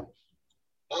 but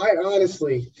I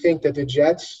honestly think that the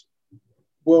Jets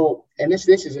will, and this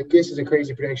is a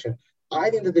crazy prediction. I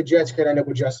think that the Jets could end up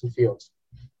with Justin Fields,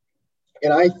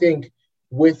 and I think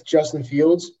with Justin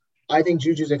Fields, I think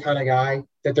Juju's the kind of guy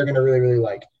that they're going to really, really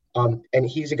like. And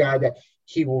he's a guy that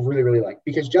he will really, really like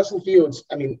because Justin Fields,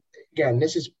 I mean, again,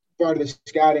 this is part of the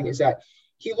scouting is that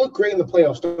he looked great in the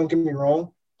playoffs. Don't get me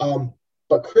wrong.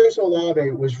 But Chris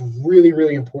Olave was really,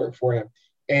 really important for him.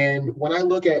 And when I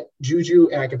look at Juju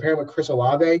and I compare him with Chris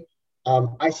Olave,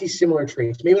 I see similar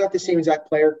traits. Maybe not the same exact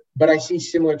player, but I see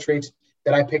similar traits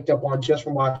that I picked up on just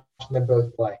from watching them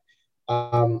both play.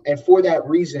 And for that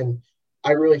reason,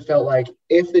 I really felt like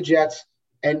if the Jets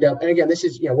end up, and again, this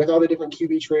is, with all the different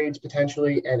QB trades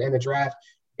potentially and the draft,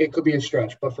 it could be a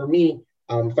stretch. But for me,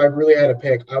 if I really had to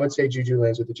pick, I would say Juju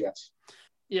lands with the Jets.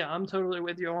 Yeah, I'm totally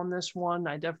with you on this one.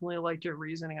 I definitely like your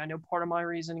reasoning. I know part of my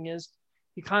reasoning is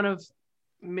he kind of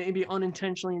maybe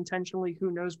unintentionally, intentionally,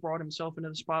 who knows, brought himself into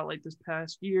the spotlight this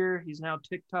past year. He's now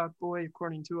TikTok boy,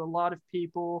 according to a lot of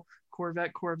people.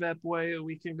 Corvette boy.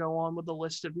 We can go on with the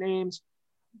list of names.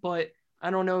 But I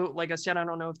don't know, like I said, I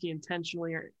don't know if he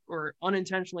intentionally or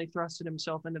unintentionally thrusted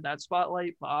himself into that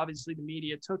spotlight, but obviously the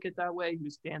media took it that way. He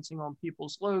was dancing on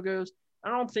people's logos. I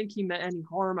don't think he meant any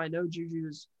harm. I know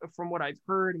Juju's, from what I've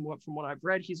heard and from what I've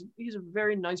read, he's a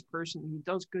very nice person. He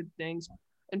does good things,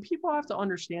 and people have to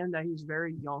understand that he's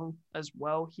very young as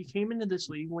well. He came into this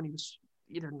league when he was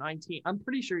either 19. I'm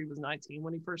pretty sure he was 19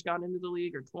 when he first got into the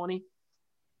league, or 20.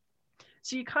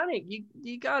 So you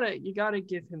gotta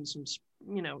give him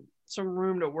some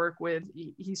room to work with.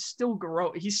 He's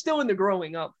still in the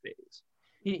growing up phase.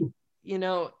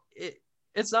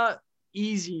 It's not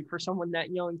easy for someone that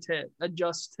young to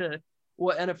adjust to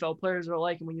what NFL players are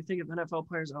like. And when you think of NFL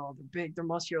players, oh, they're big, they're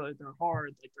muscular, they're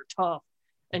hard, like they're tough.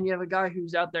 And you have a guy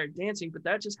who's out there dancing, but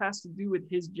that just has to do with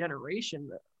his generation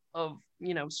of,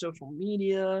 social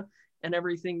media and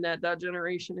everything that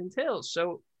generation entails.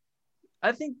 So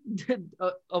I think that,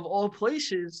 of all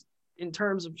places in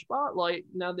terms of spotlight,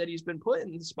 now that he's been put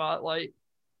in the spotlight,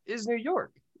 is New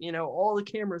York. All the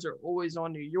cameras are always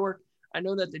on New York. I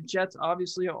know that the Jets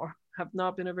obviously have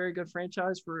not been a very good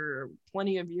franchise for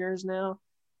plenty of years now,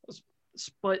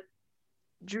 but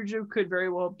Juju could very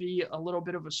well be a little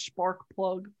bit of a spark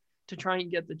plug to try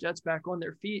and get the Jets back on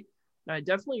their feet. And I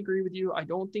definitely agree with you. I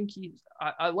don't think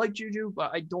I like Juju, but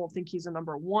I don't think he's a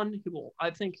number one. I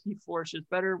think he flourishes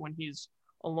better when he's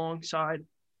alongside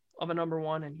of a number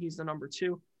one and he's the number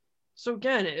two. So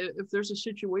again, if there's a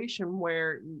situation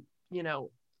where,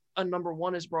 a number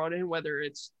one is brought in, whether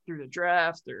it's through the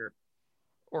draft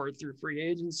or through free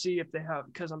agency, if they have,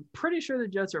 because I'm pretty sure the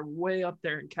Jets are way up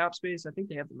there in cap space. I think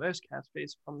they have the most cap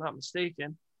space, if I'm not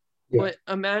mistaken. Yeah. But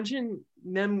imagine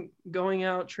them going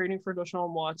out, trading for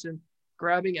Deshaun Watson,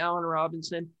 grabbing Allen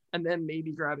Robinson, and then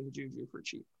maybe grabbing Juju for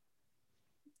cheap.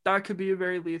 That could be a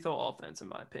very lethal offense, in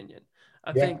my opinion.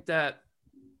 I think that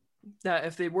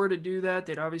if they were to do that,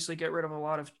 they'd obviously get rid of a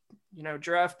lot of,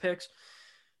 draft picks.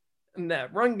 And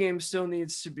that run game still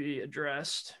needs to be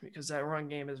addressed because that run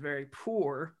game is very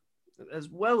poor, as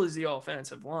well as the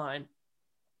offensive line.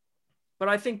 But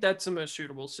I think that's the most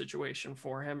suitable situation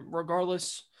for him.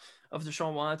 Regardless of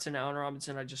Deshaun Watson, Allen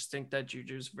Robinson, I just think that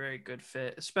Juju's a very good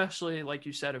fit, especially, like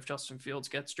you said, if Justin Fields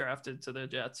gets drafted to the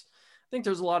Jets. I think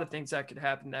there's a lot of things that could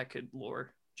happen that could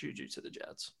lure Juju to the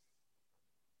Jets.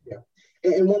 Yeah.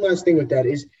 And one last thing with that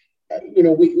is,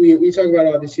 we talk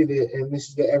about obviously and this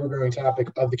is the ever-growing topic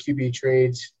of the QB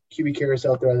trades, QB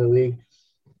carousel throughout the league.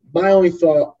 My only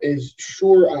thought is,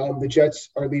 sure, the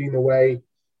Jets are leading the way,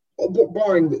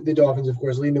 barring the Dolphins, of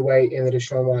course, leading the way in the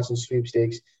Deshaun Watson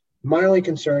sweepstakes. My only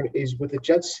concern is with the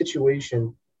Jets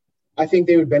situation, I think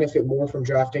they would benefit more from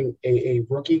drafting a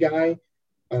rookie guy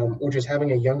or just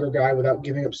having a younger guy without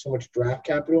giving up so much draft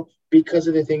capital because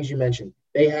of the things you mentioned.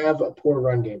 They have a poor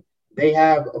run game. They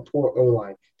have a poor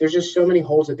O-line. There's just so many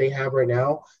holes that they have right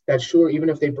now that, sure, even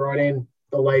if they brought in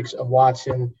the likes of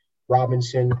Watson,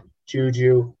 Robinson,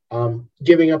 Juju,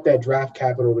 giving up that draft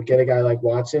capital to get a guy like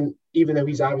Watson, even though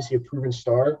he's obviously a proven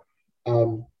star,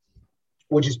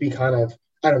 would just be kind of,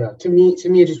 I don't know. To me,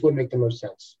 it just wouldn't make the most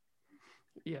sense.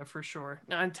 Yeah, for sure.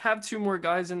 Now, I have two more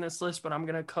guys in this list, but I'm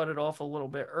going to cut it off a little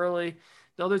bit early.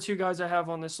 The other two guys I have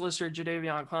on this list are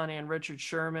Jadeveon Clowney and Richard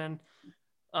Sherman.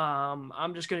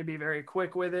 I'm just going to be very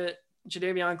quick with it.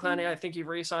 Jadeveon Clowney, I think he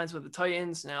re-signs with the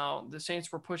Titans. Now, the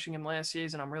Saints were pushing him last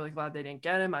season. I'm really glad they didn't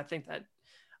get him. I think that,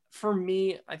 for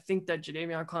me, I think that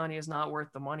Jadeveon Clowney is not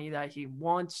worth the money that he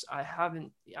wants. I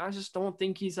just don't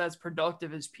think he's as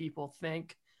productive as people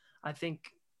think. That's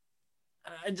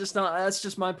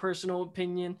just my personal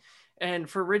opinion. And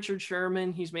for Richard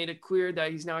Sherman, he's made it clear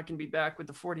that he's not going to be back with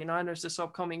the 49ers this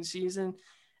upcoming season.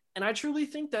 And I truly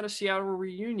think that a Seattle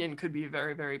reunion could be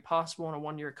very, very possible in a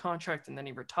one-year contract, and then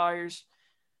he retires.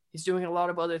 He's doing a lot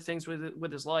of other things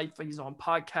with his life. He's on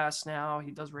podcasts now.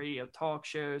 He does radio talk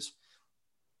shows.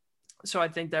 So I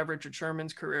think that Richard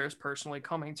Sherman's career is personally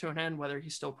coming to an end, whether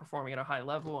he's still performing at a high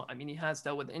level. I mean, he has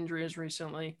dealt with injuries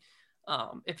recently.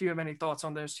 If you have any thoughts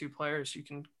on those two players, you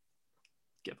can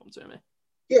give them to me.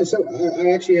 Yeah, so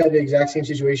I actually had the exact same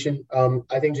situation.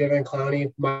 I think Jadeveon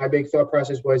Clowney, my big thought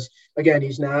process was, again,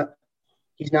 he's not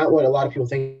what a lot of people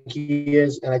think he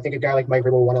is. And I think a guy like Mike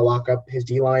Vrabel will want to lock up his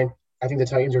D-line. I think the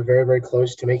Titans are very, very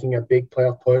close to making a big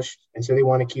playoff push. And so they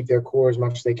want to keep their core as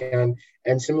much as they can.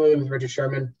 And similarly with Richard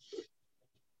Sherman,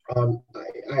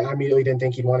 I immediately didn't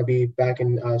think he'd want to be back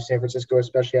in San Francisco,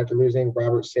 especially after losing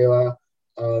Robert Saleh.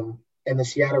 And the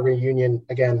Seattle reunion,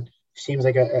 again, seems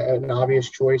like an obvious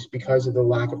choice because of the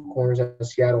lack of corners that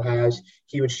Seattle has.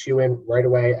 He would shoe in right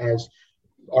away as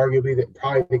arguably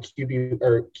probably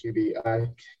the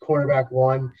cornerback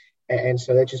one. And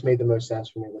so that just made the most sense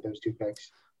for me with those two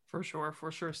picks. For sure.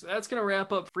 So that's going to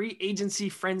wrap up free agency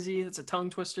frenzy. That's a tongue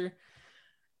twister.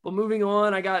 But moving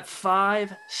on, I got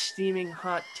 5 steaming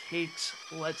hot takes.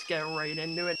 Let's get right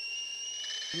into it.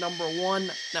 Number one,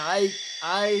 now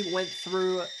I went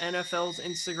through NFL's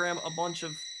Instagram, a bunch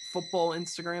of football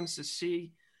Instagrams to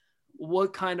see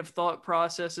what kind of thought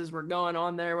processes were going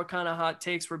on there, what kind of hot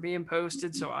takes were being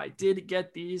posted. So I did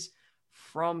get these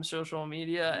from social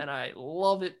media, and I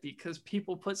love it because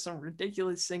people put some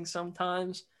ridiculous things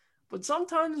sometimes, but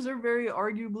sometimes they're very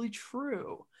arguably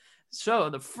true. So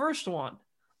the first one,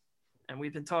 and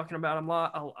we've been talking about him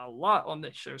a lot on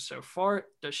this show so far,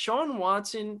 Deshaun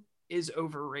Watson is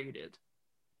overrated.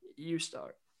 You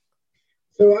start.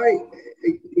 So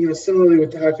similarly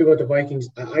with how I feel about the Vikings,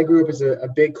 I grew up as a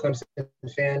big Clemson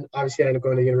fan. Obviously, I ended up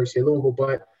going to the University of Louisville,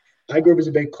 but I grew up as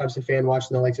a big Clemson fan,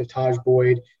 watching the likes of Taj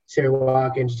Boyd, Sammy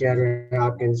Watkins, DeAndre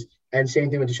Hopkins, and same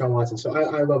thing with Deshaun Watson. So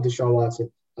I love Deshaun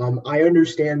Watson. I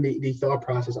understand the thought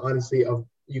process, honestly, of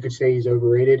you could say he's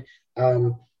overrated.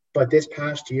 But this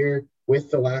past year,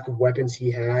 with the lack of weapons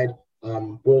he had,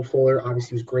 Will Fuller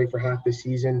obviously was great for half the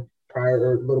season prior,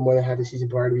 or a little more than half the season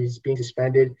prior to being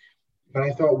suspended. But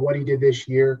I thought what he did this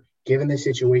year, given the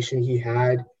situation he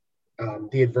had,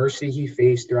 the adversity he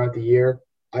faced throughout the year,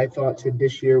 I thought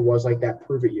this year was like that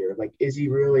prove it year. Like, is he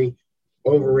really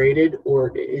overrated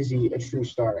or is he a true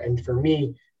star? And for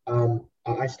me,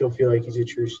 I still feel like he's a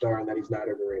true star and that he's not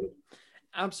overrated.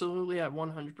 Absolutely, I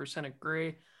 100%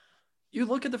 agree. You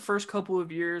look at the first couple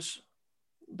of years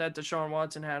that Deshaun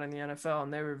Watson had in the NFL,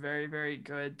 and they were very, very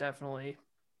good. Definitely,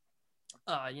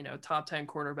 top 10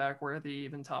 quarterback worthy,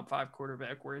 even top 5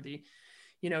 quarterback worthy.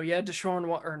 You had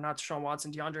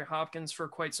DeAndre Hopkins for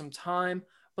quite some time.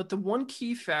 But the one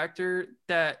key factor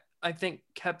that I think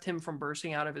kept him from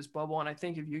bursting out of his bubble, and I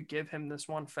think if you give him this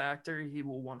one factor, he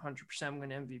will 100% win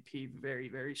MVP very,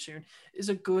 very soon, is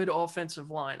a good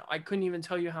offensive line. I couldn't even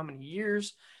tell you how many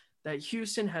years that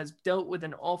Houston has dealt with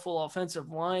an awful offensive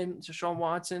line. Deshaun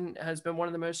Watson has been one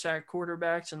of the most sacked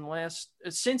quarterbacks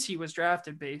since he was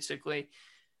drafted, basically.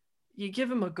 You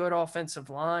give him a good offensive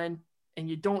line and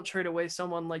you don't trade away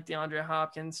someone like DeAndre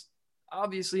Hopkins,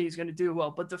 obviously he's going to do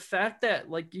well. But the fact that,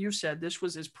 like you said, this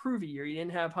was his prove year, he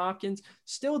didn't have Hopkins,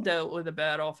 still dealt with a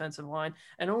bad offensive line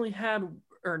and only had,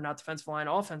 or not defensive line,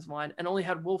 offensive line, and only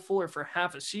had Will Fuller for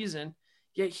half a season,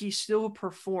 yet he still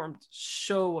performed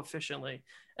so efficiently.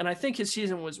 And I think his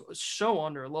season was so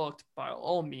underlooked by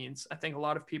all means. I think a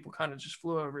lot of people kind of just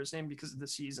flew over his name because of the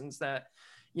seasons that,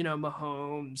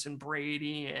 Mahomes and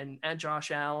Brady and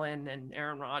Josh Allen and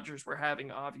Aaron Rodgers were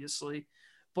having, obviously.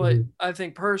 But I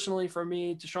think personally for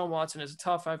me, Deshaun Watson is a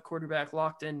top 5 quarterback,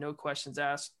 locked in, no questions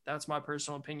asked. That's my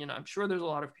personal opinion. I'm sure there's a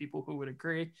lot of people who would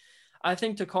agree. I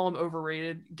think to call him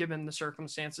overrated, given the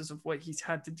circumstances of what he's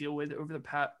had to deal with over the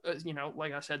past,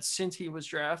 like I said, since he was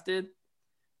drafted,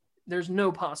 there's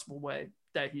no possible way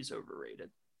that he's overrated.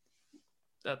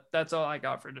 That's all I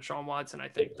got for Deshaun Watson. I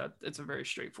think that it's a very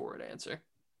straightforward answer.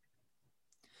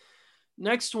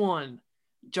 Next one,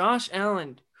 Josh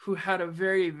Allen, who had a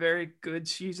very, very good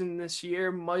season this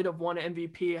year, might have won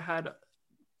MVP had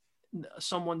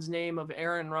someone's name of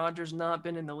Aaron Rodgers not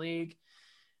been in the league,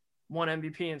 won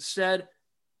MVP instead.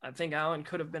 I think Allen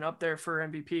could have been up there for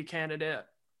MVP candidate.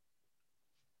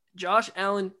 Josh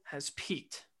Allen has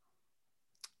peaked.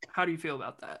 How do you feel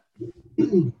about that?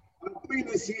 During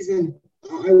the season,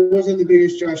 I wasn't the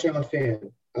biggest Josh Allen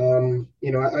fan.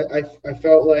 I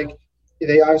felt like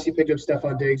they obviously picked up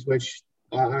Stephon Diggs, which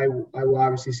I will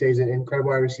obviously say is an incredible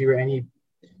wide receiver, and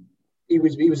he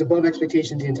was above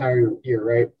expectations the entire year,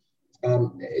 right?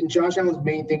 And Josh Allen's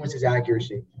main thing was his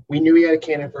accuracy. We knew he had a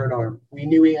cannon for an arm. We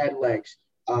knew he had legs,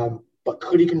 but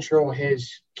could he control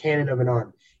his cannon of an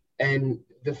arm? And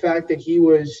the fact that he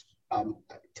was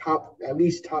at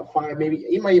least top 5, maybe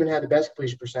he might even have the best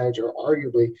completion percentage, or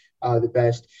arguably the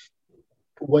best,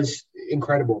 was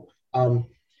incredible.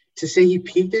 To say he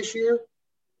peaked this year,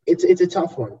 it's a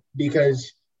tough one,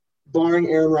 because barring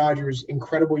Aaron Rodgers'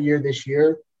 incredible year this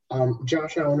year,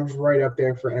 Josh Allen was right up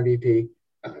there for MVP.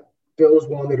 Bills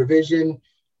won the division.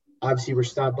 Obviously, we're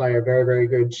stopped by a very, very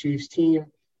good Chiefs team.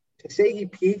 To say he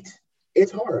peaked,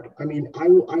 it's hard. I mean, I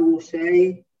will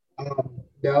say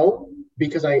no,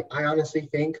 because I honestly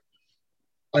think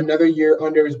another year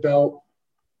under his belt,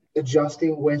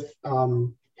 adjusting with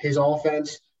his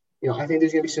offense, I think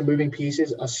there's going to be some moving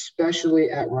pieces, especially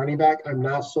at running back. I'm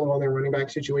not sold on their running back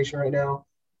situation right now.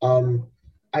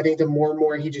 I think the more and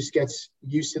more he just gets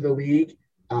used to the league,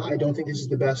 I don't think this is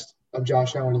the best of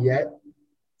Josh Allen yet,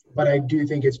 but I do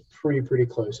think it's pretty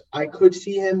close. I could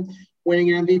see him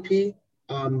winning an MVP.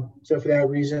 So for that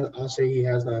reason, I'll say he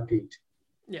has not peaked.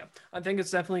 Yeah, I think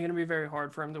it's definitely going to be very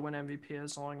hard for him to win MVP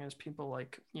as long as people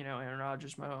like, Aaron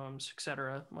Rodgers, Mahomes,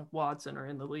 etc., like Watson are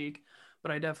in the league. But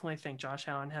I definitely think Josh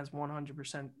Allen has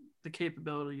 100% the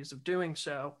capabilities of doing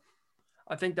so.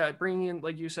 I think that bringing in,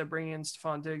 like you said, bringing in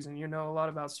Stephon Diggs, and you know a lot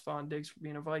about Stephon Diggs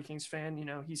being a Vikings fan. You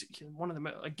know, he's one of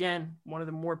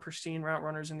the more pristine route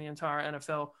runners in the entire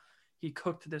NFL. He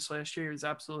cooked this last year. He was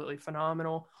absolutely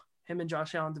phenomenal. Him and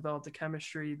Josh Allen developed a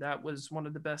chemistry that was one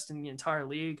of the best in the entire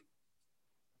league.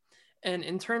 And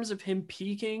in terms of him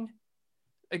peaking,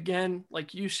 again,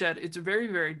 like you said, it's very,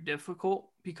 very difficult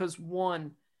because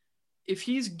one, if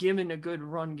he's given a good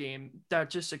run game, that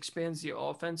just expands the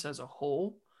offense as a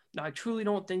whole. Now, I truly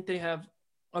don't think they have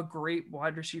a great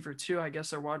wide receiver two. I guess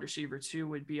their wide receiver two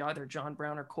would be either John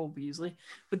Brown or Cole Beasley,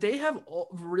 but they have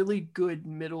really good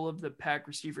middle of the pack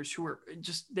receivers who are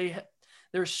just,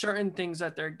 there's certain things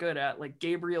that they're good at, like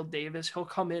Gabriel Davis. He'll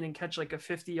come in and catch like a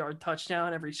 50-yard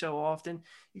touchdown every so often.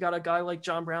 You got a guy like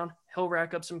John Brown. He'll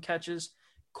rack up some catches.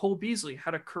 Cole Beasley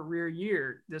had a career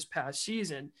year this past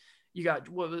season. You got,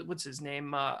 what's his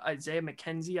name? Isaiah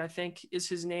McKenzie, I think is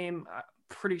his name. I'm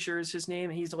pretty sure is his name.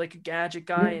 He's like a gadget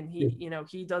guy, and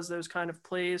he does those kind of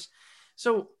plays.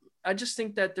 So I just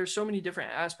think that there's so many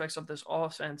different aspects of this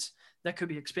offense that could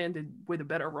be expanded with a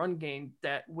better run game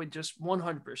that would just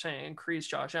 100% increase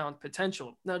Josh Allen's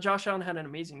potential. Now, Josh Allen had an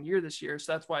amazing year this year,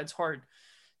 so that's why it's hard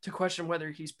to question whether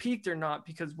he's peaked or not,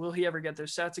 because will he ever get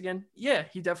those stats again? Yeah,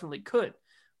 he definitely could.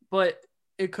 But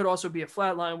it could also be a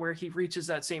flat line where he reaches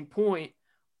that same point,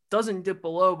 doesn't dip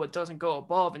below, but doesn't go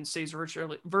above and stays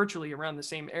virtually around the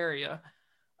same area.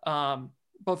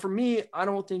 But for me, I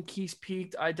don't think he's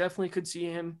peaked. I definitely could see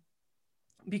him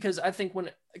because I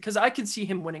could see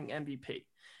him winning MVP.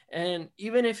 And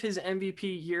even if his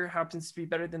MVP year happens to be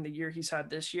better than the year he's had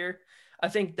this year, I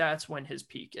think that's when his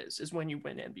peak is when you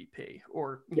win MVP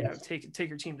or, you know, take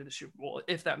your team to the Super Bowl,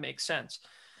 if that makes sense.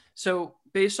 So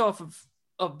based off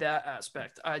of that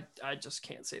aspect, I just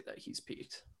can't say that he's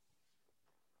peaked.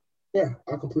 Yeah,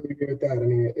 I completely agree with that. I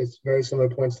mean, it's very similar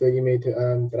points that you made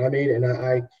to that I made, and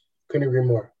I couldn't agree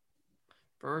more.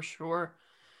 For sure.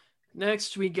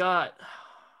 Next, we got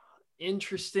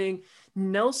interesting.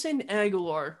 Nelson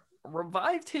Agholor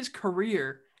revived his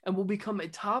career and will become a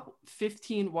top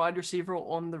 15 wide receiver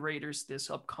on the Raiders this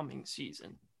upcoming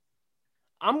season.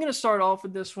 I'm going to start off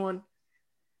with this one.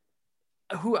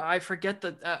 Who I forget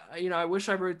that, I wish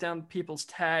I wrote down people's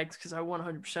tags because I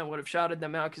 100% would have shouted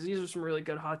them out because these are some really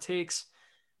good hot takes.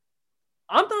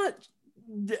 I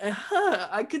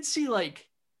could see like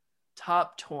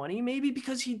top 20 maybe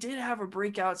because he did have a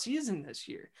breakout season this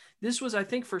year. This was, I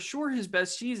think, for sure his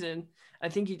best season. I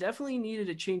think he definitely needed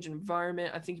a change in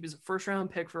environment. I think he was a first round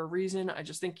pick for a reason. I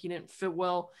just think he didn't fit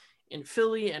well in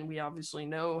Philly, and we obviously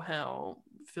know how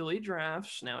Philly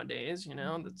drafts nowadays.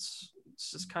 It's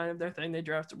just kind of their thing. They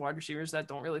draft wide receivers that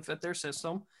don't really fit their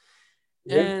system.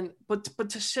 Yeah. But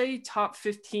to say top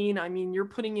 15, I mean, you're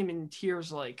putting him in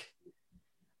tiers like,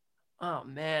 oh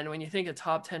man, when you think of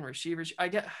top 10 receivers,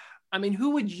 who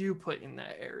would you put in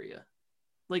that area?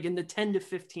 Like in the 10 to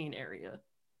 15 area?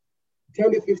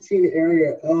 10 to 15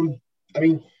 area.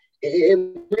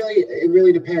 It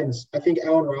really depends. I think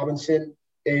Allen Robinson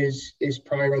is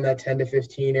probably around that 10 to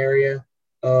 15 area.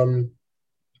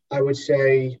 I would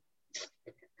say,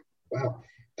 wow.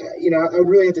 I would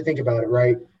really have to think about it,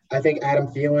 right? I think Adam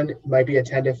Thielen might be a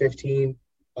 10 to 15.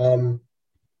 And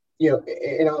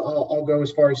I'll go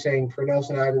as far as saying for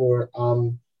Nelson Agholor,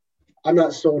 I'm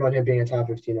not sold on him being a top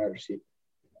 15 wide receiver.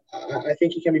 I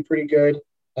think he can be pretty good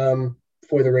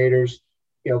for the Raiders,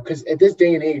 because at this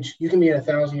day and age, you can be a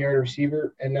 1,000-yard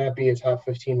receiver and not be a top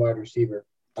 15 wide receiver.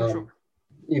 Sure.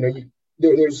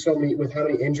 There's so many, with how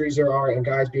many injuries there are and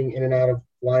guys being in and out of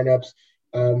lineups.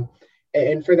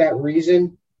 And for that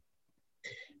reason,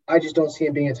 I just don't see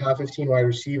him being a top 15 wide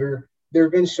receiver. There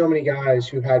have been so many guys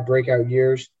who've had breakout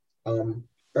years,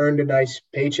 earned a nice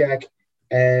paycheck,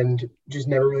 and just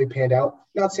never really panned out.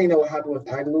 Not saying that will happen with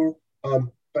Agholor,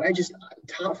 but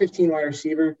top 15 wide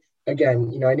receiver,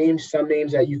 again, I named some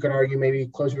names that you could argue maybe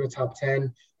closer to top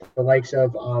 10, the likes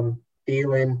of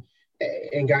Thielen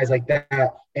and guys like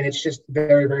that. And it's just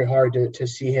very, very hard to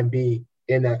see him be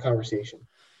in that conversation.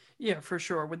 Yeah, for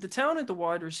sure. With the talent at the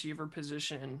wide receiver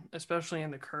position, especially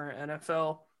in the current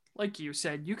NFL, like you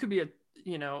said, you could be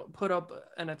put up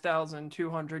an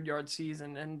 1,200-yard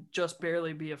season and just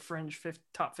barely be a fringe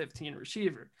top 15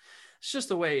 receiver. It's just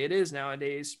the way it is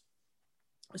nowadays,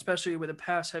 especially with a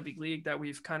pass-heavy league that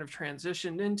we've kind of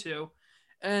transitioned into.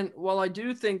 And while I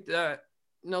do think that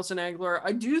Nelson Agholor,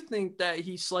 I do think that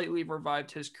he slightly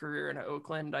revived his career in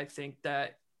Oakland. I think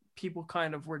that people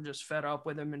kind of were just fed up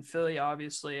with him in Philly.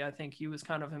 Obviously, I think he was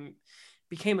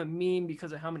became a meme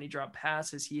because of how many drop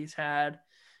passes he's had.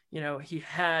 He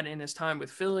had in his time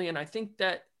with Philly. And I think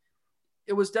that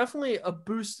it was definitely a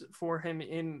boost for him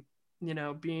in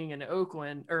being in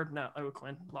Oakland, or not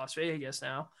Oakland, Las Vegas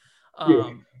now.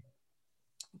 Yeah.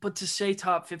 But to say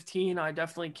top 15, I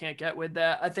definitely can't get with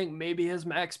that. I think maybe his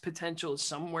max potential is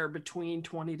somewhere between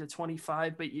 20 to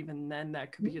 25, but even then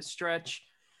that could be a stretch.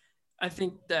 I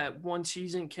think that one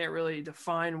season can't really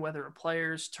define whether a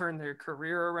player's turn their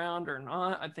career around or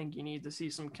not. I think you need to see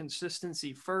some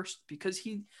consistency first, because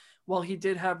while he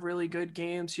did have really good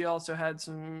games, he also had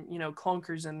some,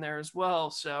 clunkers in there as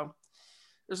well. So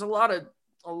there's a lot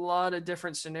of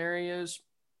different scenarios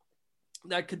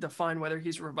that could define whether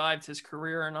he's revived his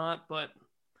career or not. But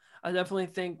I definitely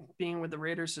think being with the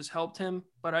Raiders has helped him,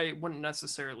 but I wouldn't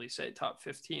necessarily say top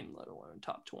 15, let alone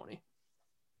top 20.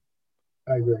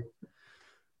 I agree.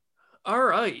 All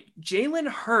right. Jalen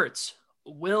Hurts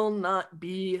will not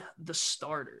be the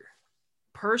starter.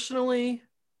 Personally,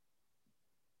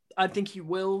 I think he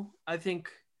will. I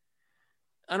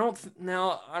don't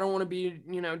want to be,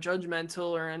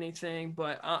 judgmental or anything,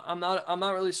 but I'm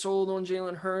not really sold on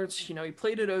Jalen Hurts. He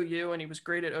played at OU and he was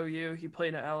great at OU. He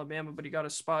played at Alabama, but he got a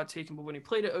spot taken. But when he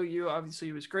played at OU, obviously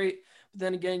he was great. But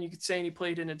then again, you could say he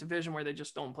played in a division where they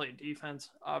just don't play defense,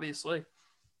 obviously.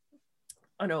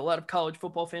 I know a lot of college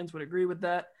football fans would agree with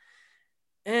that.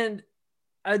 And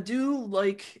I do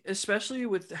like, especially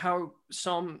with how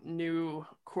some new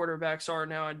quarterbacks are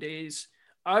nowadays,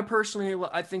 I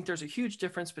think there's a huge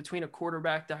difference between a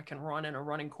quarterback that can run and a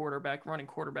running quarterback. Running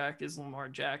quarterback is Lamar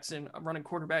Jackson. A running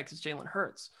quarterback is Jalen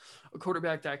Hurts. A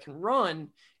quarterback that can run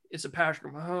is a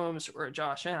Patrick Mahomes or a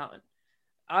Josh Allen.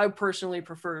 I personally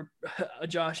prefer a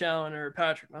Josh Allen or a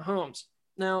Patrick Mahomes.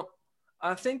 Now,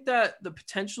 I think that the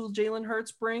potential Jalen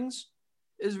Hurts brings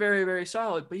is very, very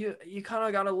solid, but you kind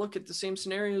of got to look at the same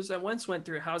scenarios that Wentz went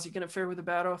through. How's he going to fare with a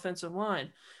bad offensive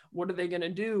line? What are they going to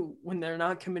do when they're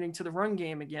not committing to the run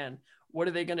game again? What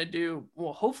are they going to do?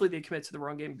 Well, hopefully they commit to the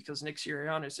run game, because Nick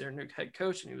Sirianni is their new head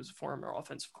coach, and he was a former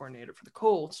offensive coordinator for the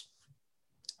Colts,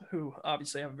 who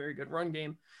obviously have a very good run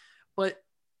game. But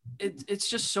it's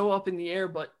just so up in the air.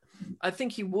 But I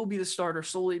think he will be the starter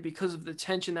solely because of the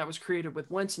tension that was created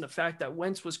with Wentz and the fact that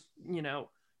Wentz was,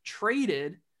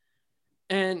 traded.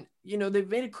 And, they've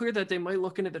made it clear that they might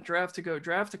look into the draft to go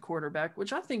draft a quarterback,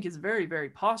 which I think is very, very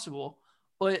possible.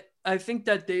 But I think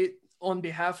that on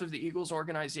behalf of the Eagles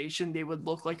organization, they would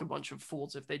look like a bunch of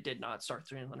fools if they did not start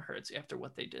Jalen Hurts after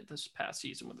what they did this past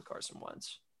season with the Carson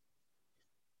Wentz.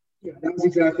 Yeah, that was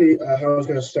exactly how I was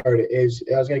going to start it.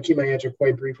 I was going to keep my answer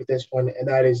quite brief with this one, and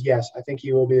that is yes, I think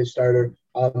he will be the starter,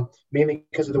 mainly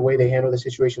because of the way they handled the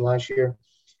situation last year.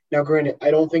 Now, granted, I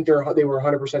don't think they were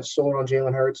 100% sold on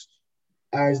Jalen Hurts,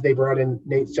 as they brought in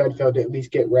Nate Sudfeld to at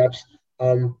least get reps.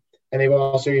 And they've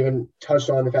also even touched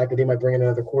on the fact that they might bring in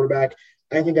another quarterback.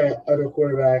 I think that other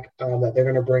quarterback that they're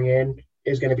going to bring in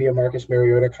is going to be a Marcus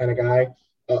Mariota kind of guy,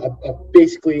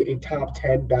 basically a top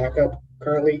 10 backup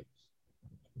currently.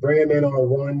 Bring him in on a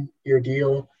 1-year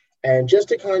deal, and just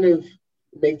to kind of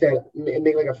make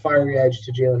like a fiery edge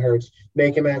to Jalen Hurts,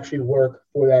 make him actually work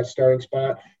for that starting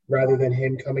spot rather than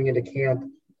him coming into camp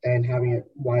and having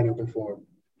it wide open for him.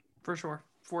 For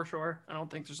sure. I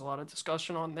don't think there's a lot of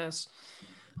discussion on this.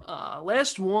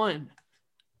 Last one.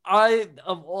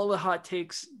 Of all the hot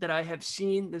takes that I have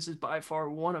seen, this is by far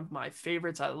one of my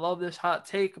favorites. I love this hot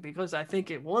take because I think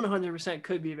it 100%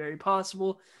 could be very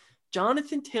possible.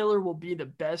 Jonathan Taylor will be the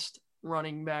best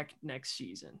running back next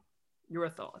season. Your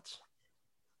thoughts?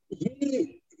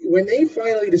 When they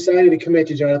finally decided to commit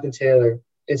to Jonathan Taylor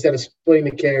instead of splitting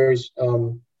the carries,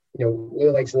 with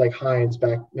the likes of like Hines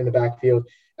back in the backfield,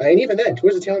 and even then,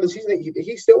 towards the tail end of the season,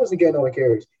 he still wasn't getting all the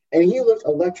carries, and he looked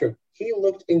electric. He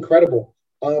looked incredible.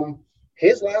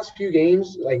 His last few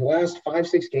games, like last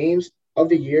 5-6 games of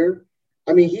the year,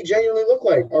 I mean, he genuinely looked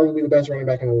like arguably the best running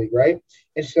back in the league, right?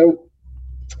 And so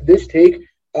this take,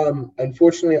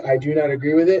 unfortunately, I do not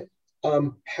agree with it.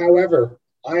 However,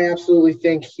 I absolutely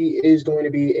think he is going to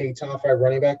be a top 5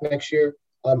 running back next year.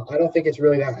 I don't think it's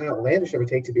really that outlandish of a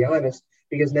take, to be honest,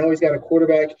 because now he's got a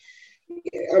quarterback.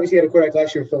 Obviously, he had a quarterback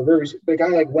last year, Phil Rivers, but a guy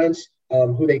like Wentz,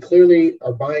 who they clearly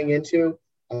are buying into,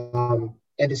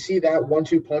 and to see that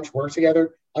 1-2 punch work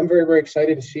together, I'm very, very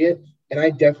excited to see it. And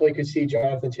I definitely could see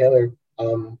Jonathan Taylor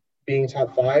being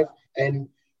top 5. And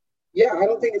yeah, I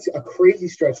don't think it's a crazy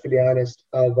stretch, to be honest,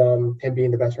 of him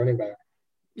being the best running back.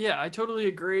 Yeah, I totally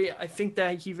agree. I think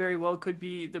that he very well could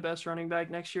be the best running back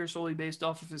next year, solely based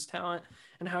off of his talent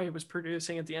and how he was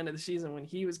producing at the end of the season when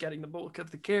he was getting the bulk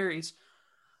of the carries.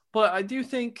 But I do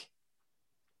think,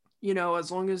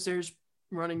 as long as there's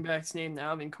running backs named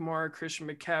Alvin Kamara, Christian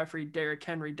McCaffrey, Derrick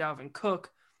Henry, Dalvin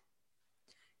Cook,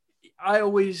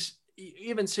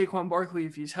 even Saquon Barkley,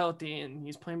 if he's healthy and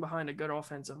he's playing behind a good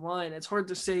offensive line, it's hard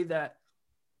to say that,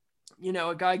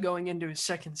 a guy going into his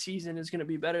second season is going to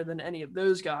be better than any of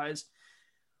those guys.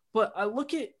 But I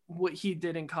look at what he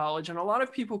did in college, and a lot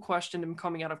of people questioned him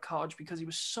coming out of college because he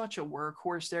was such a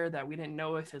workhorse there that we didn't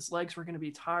know if his legs were going to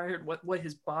be tired, what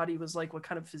his body was like, what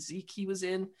kind of physique he was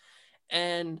in.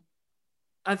 And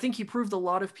I think he proved a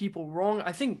lot of people wrong.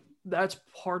 I think that's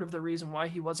part of the reason why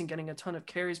he wasn't getting a ton of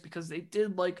carries, because they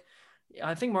did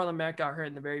I think Marlon Mack got hurt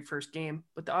in the very first game,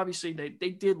 but obviously they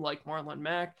did like Marlon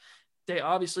Mack. They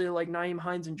obviously like Nyheim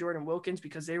Hines and Jordan Wilkins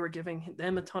because they were giving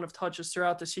them a ton of touches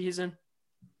throughout the season.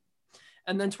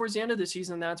 And then towards the end of the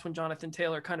season, that's when Jonathan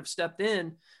Taylor kind of stepped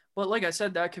in. But like I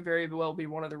said, that could very well be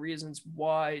one of the reasons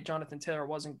why Jonathan Taylor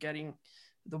wasn't getting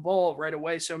the ball right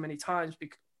away so many times,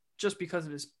 just because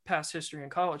of his past history in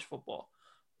college football.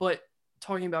 But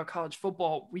talking about college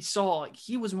football, we saw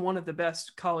he was one of the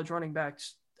best college running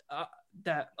backs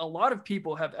that a lot of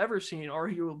people have ever seen,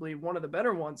 arguably one of the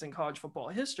better ones in college football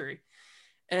history.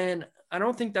 And I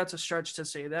don't think that's a stretch to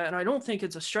say that. And I don't think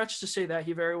it's a stretch to say that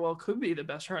he very well could be the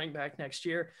best running back next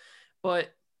year.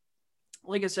 But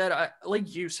like I said,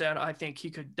 like you said, I think he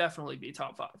could definitely be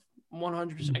top 5.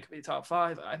 100% could be top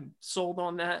 5. I'm sold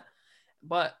on that.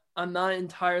 But I'm not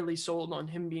entirely sold on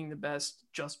him being the best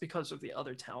just because of the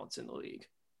other talents in the league.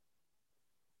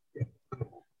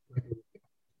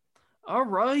 All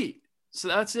right. So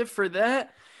that's it for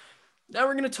that. Now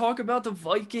we're going to talk about the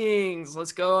Vikings.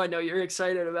 Let's go. I know you're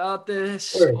excited about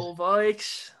this. Old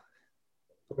Vikes.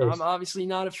 I'm obviously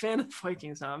not a fan of the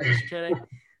Vikings. No, I'm just kidding.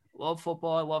 Love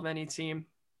football. I love any team.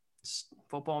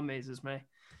 Football amazes me.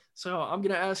 So I'm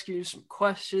going to ask you some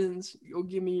questions. You'll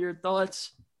give me your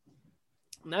thoughts.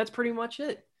 And that's pretty much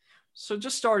it. So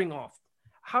just starting off,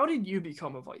 how did you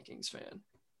become a Vikings fan?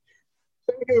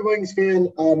 I became a Vikings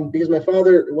fan because my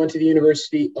father went to the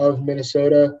University of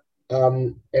Minnesota.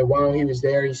 And while he was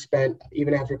there,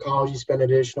 even after college, he spent an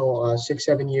additional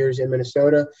 6-7 years in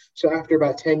Minnesota. So after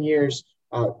about 10 years,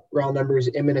 round numbers,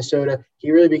 in Minnesota,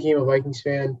 he really became a Vikings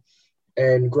fan.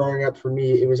 And growing up for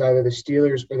me, it was either the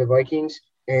Steelers or the Vikings.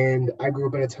 And I grew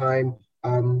up in a time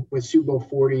with Super Bowl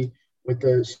 40, with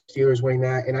the Steelers winning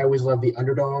that. And I always loved the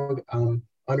underdog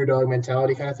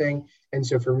mentality kind of thing. And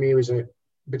so for me, it was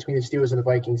between the Steelers and the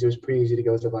Vikings, it was pretty easy to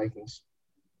go with the Vikings.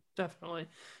 Definitely.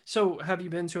 So have you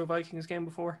been to a Vikings game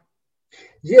before?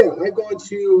 Yeah, I've gone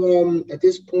to, at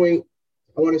this point,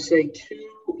 I want to say two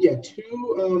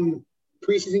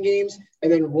preseason games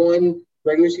and then one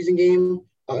regular season game.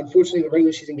 Unfortunately, the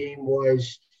regular season game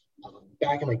was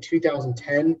back in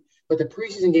 2010, but the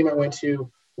preseason game I went to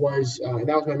was, that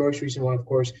was my most recent one, of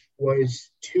course,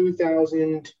 was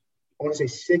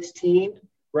 2016,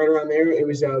 right around there. It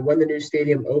was when the new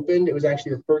stadium opened. It was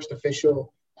actually the first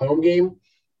official home game.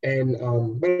 And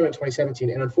in 2017,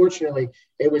 and unfortunately,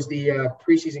 it was the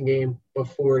preseason game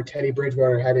before Teddy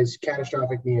Bridgewater had his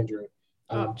catastrophic knee injury.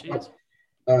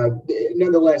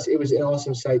 Nonetheless, it was an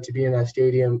awesome sight to be in that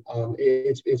stadium.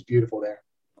 It's beautiful there.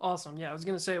 Awesome. Yeah, I was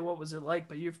going to say, what was it like?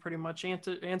 But you've pretty much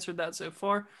answered that so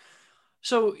far.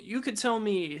 So you could tell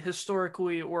me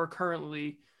historically or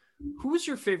currently, who is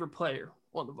your favorite player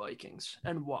on the Vikings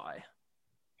and why?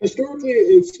 Historically,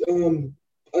 it's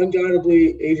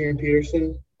undoubtedly Adrian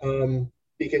Peterson.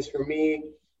 Because for me,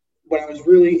 when I was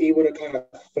really able to kind of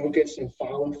focus and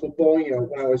follow football,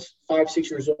 when I was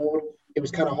 5-6 years old, it was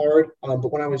kind of hard.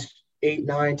 But when I was 8,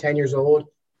 9, 10 years old,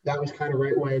 that was kind of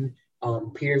right when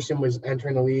Peterson was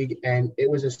entering the league, and it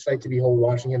was a sight to behold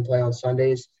watching him play on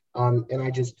Sundays. And I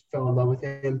just fell in love with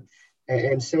him.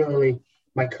 And similarly,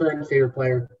 my current favorite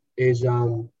player is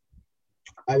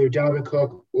either Dalvin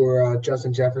Cook or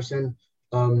Justin Jefferson.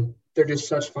 They're just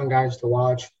such fun guys to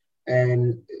watch.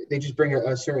 And they just bring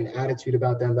a certain attitude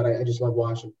about them that I just love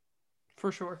watching.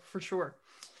 For sure.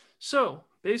 So,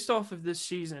 based off of this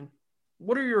season,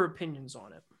 what are your opinions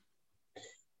on it?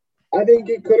 I think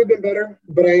it could have been better,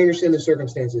 but I understand the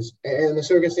circumstances. And the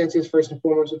circumstances, first and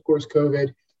foremost, of course,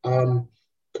 COVID. Of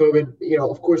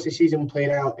course, the season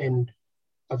played out in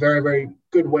a very, very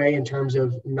good way in terms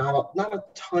of not a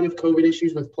ton of COVID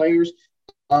issues with players.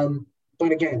 But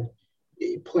again,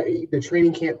 the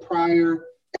training camp prior,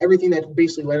 everything that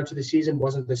basically led up to the season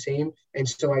wasn't the same. And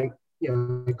so I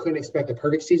couldn't expect a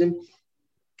perfect season.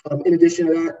 In addition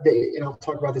to that, and I'll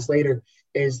talk about this later,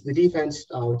 is the defense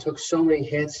took so many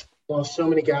hits, lost so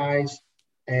many guys,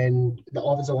 and the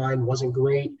offensive line wasn't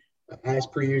great, as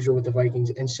per usual with the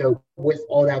Vikings. And so with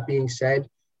all that being said,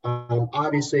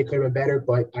 obviously it could have been better,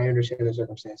 but I understand the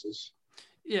circumstances.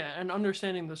 Yeah, and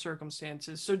understanding the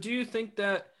circumstances. So do you think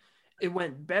that it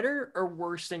went better or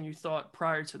worse than you thought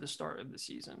prior to the start of the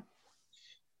season?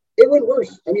 It went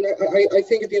worse. I mean, I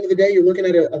think at the end of the day, you're looking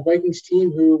at a Vikings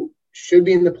team who should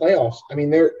be in the playoffs. I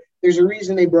mean, there's a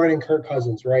reason they brought in Kirk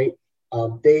Cousins, right?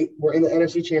 They were in the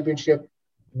NFC Championship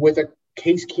with a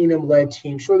Case Keenum-led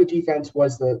team. Sure, the defense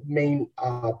was the main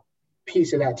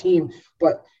piece of that team,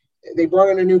 but they brought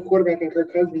in a new quarterback in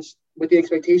Kirk Cousins with the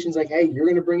expectations like, hey, you're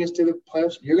going to bring us to the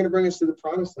playoffs. You're going to bring us to the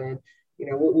promised land. You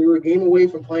know, we were a game away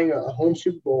from playing a home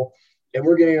Super Bowl, and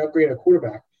we're getting an upgraded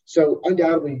quarterback. So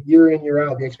undoubtedly, year in, year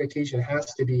out, the expectation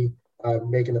has to be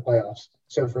making the playoffs.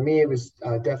 So for me, it was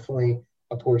definitely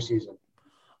a poor season.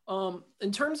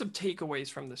 In terms of takeaways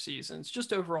from the seasons,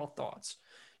 just overall thoughts,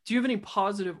 do you have any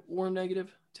positive or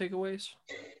negative takeaways?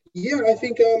 Yeah, I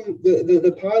think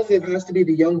the positive has to be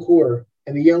the young core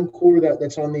and the young core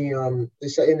that's on the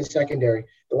in the secondary.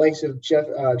 The likes of Jeff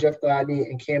Gladney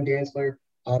and Cam Dantzler,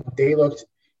 they looked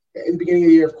in the beginning of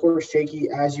the year, of course, shaky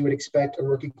as you would expect a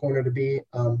rookie corner to be,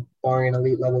 barring an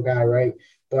elite level guy, right?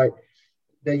 But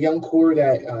the young core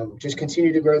that just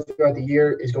continued to grow throughout the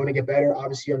year is going to get better.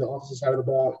 Obviously, on the offensive side of the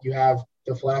ball, you have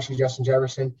the flashy Justin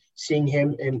Jefferson, seeing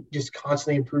him and just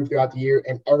constantly improve throughout the year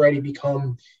and already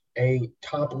become a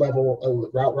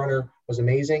top-level route runner was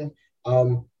amazing.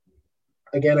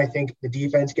 Again, I think the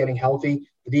defense getting healthy.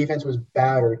 The defense was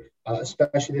battered,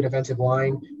 especially the defensive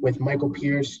line with Michael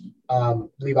Pierce, I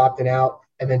believe, opting out,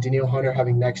 and then Danielle Hunter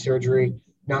having neck surgery.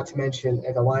 Not to mention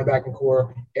at the linebacking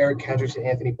core, Eric Kendricks and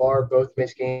Anthony Barr both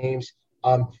missed games.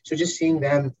 So just seeing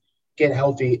them get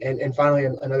healthy. And finally,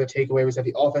 another takeaway was that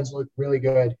the offense looked really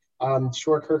good.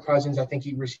 Sure, Kirk Cousins, I think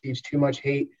he receives too much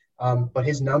hate, but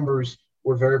his numbers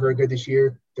were very, very good this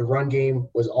year. The run game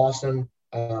was awesome.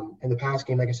 And the pass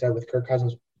game, like I said, with Kirk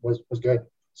Cousins was good.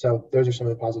 So those are some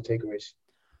of the positive takeaways.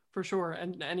 For sure.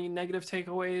 And any negative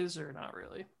takeaways or not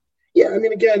really? Yeah, I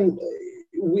mean, again,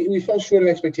 we fell short of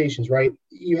expectations, right?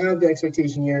 You have the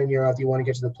expectation year in, year out that you want to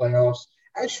get to the playoffs,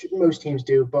 as most teams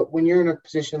do. But when you're in a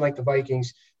position like the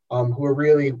Vikings, who are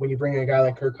really, when you bring in a guy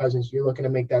like Kirk Cousins, you're looking to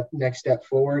make that next step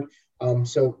forward.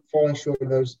 So falling short of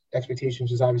those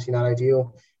expectations is obviously not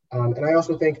ideal. And I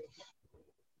also think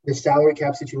the salary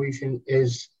cap situation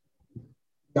is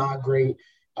not great.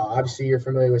 Obviously, you're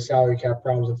familiar with salary cap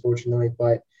problems, unfortunately,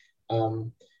 but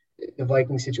the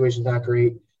Vikings situation is not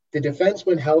great. The defense,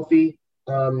 when healthy,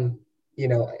 the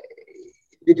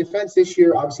defense this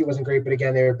year obviously wasn't great, but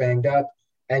again, they were banged up.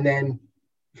 And then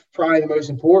probably the most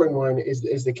important one is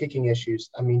the kicking issues.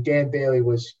 I mean, Dan Bailey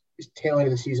his tail end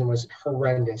of the season was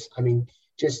horrendous. I mean,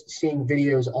 just seeing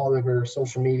videos all over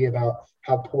social media about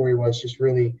how poor he was just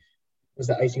really was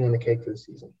the icing on the cake for the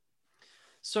season.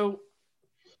 So,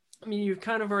 I mean, you've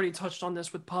kind of already touched on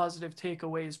this with positive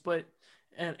takeaways, but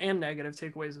and negative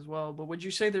takeaways as well. But would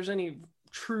you say there's any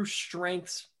true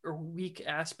strengths or weak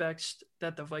aspects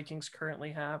that the Vikings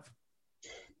currently have?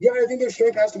 Yeah, I think their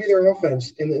strength has to be their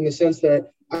offense in the sense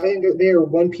that I think they are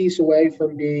one piece away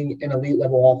from being an elite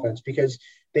level offense because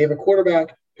they have a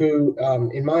quarterback who,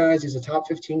 in my eyes, is a top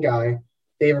 15 guy.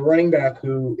 They have a running back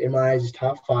who, in my eyes, is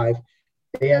top 5.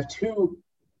 They have two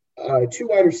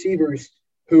wide receivers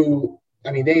who,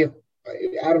 I mean, they have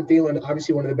Adam Thielen,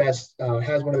 obviously one of the best,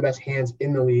 has one of the best hands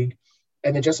in the league.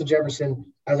 And then Justin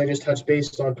Jefferson, as I just touched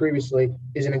base on previously,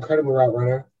 is an incredible route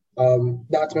runner.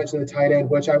 Not to mention the tight end,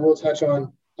 which I will touch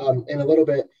on in a little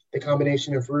bit. The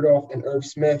combination of Rudolph and Irv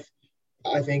Smith,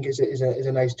 I think, is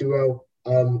a nice duo.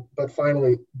 But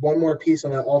finally, one more piece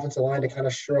on that offensive line to kind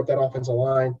of shore up that offensive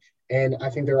line, and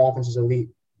I think their offense is elite.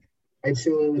 And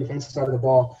similarly, the defensive side of the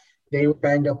ball, they were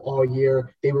banged up all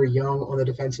year. They were young on the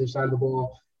defensive side of the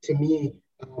ball. To me,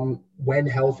 when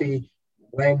healthy,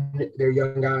 when their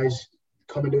young guys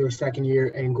come into their second year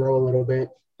and grow a little bit,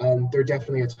 they're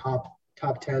definitely a top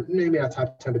 10, maybe not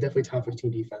top 10, but definitely top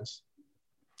 15 defense.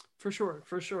 For sure.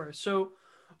 So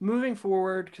moving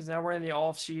forward, because now we're in the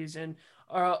off season,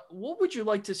 what would you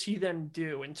like to see them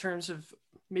do in terms of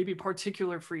maybe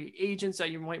particular free agents that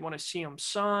you might want to see them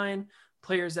sign,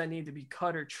 players that need to be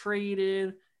cut or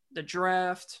traded, the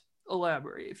draft?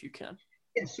 Elaborate if you can.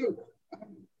 Yeah, so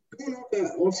going off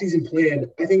that offseason plan,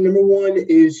 I think number one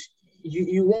is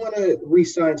you want to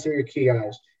re-sign some of your key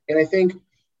guys. And I think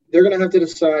they're going to have to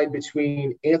decide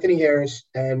between Anthony Harris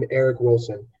and Eric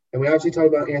Wilson. And we obviously talked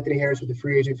about Anthony Harris with the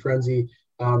free agent frenzy,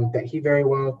 that he very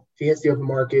well, if he hits the open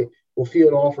market, will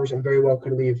field offers and very well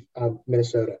could leave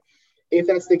Minnesota. If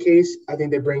that's the case, I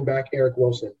think they bring back Eric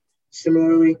Wilson.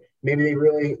 Similarly, maybe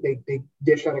they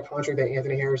dish out a contract that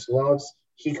Anthony Harris loves.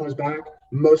 He comes back.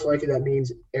 Most likely that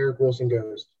means Eric Wilson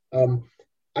goes.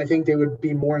 I think they would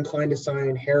be more inclined to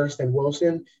sign Harris than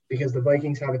Wilson because the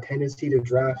Vikings have a tendency to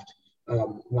draft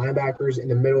linebackers in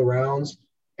the middle rounds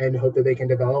and hope that they can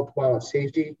develop while at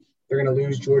safety. They're going to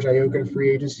lose George Iocca in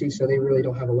free agency, so they really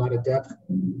don't have a lot of depth.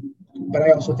 But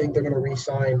I also think they're going to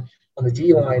re-sign on the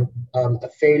D-line a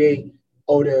Fede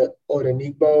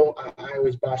Odenigbo. I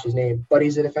always botch his name, but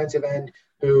he's a defensive end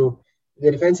who the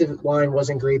defensive line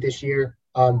wasn't great this year.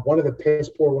 One of the piss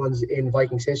poor ones in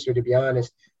Vikings history, to be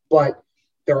honest. But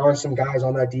there are some guys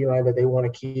on that D line that they want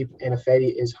to keep, and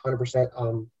Ifedi is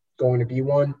 100% going to be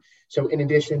one. So in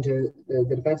addition to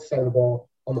the defensive side of the ball,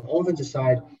 on the offensive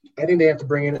side, I think they have to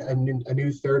bring in a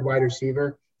new third wide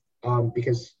receiver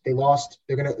because they lost.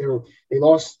 They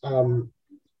lost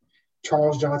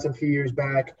Charles Johnson a few years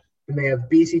back, and they have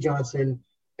BC Johnson,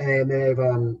 and they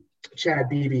have Chad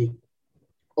Beebe,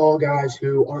 all guys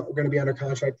who aren't going to be under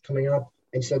contract coming up,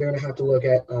 and so they're going to have to look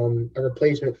at a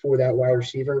replacement for that wide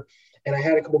receiver. And I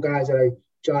had a couple guys that I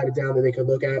jotted down that they could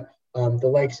look at, the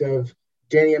likes of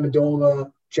Danny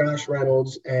Amendola, Josh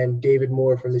Reynolds, and David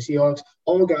Moore from the Seahawks,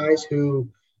 all guys who,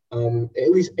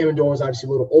 at least Amendola is obviously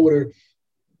a little older,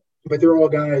 but they're all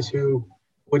guys who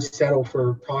would settle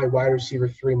for probably wide receiver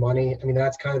 3 money. I mean,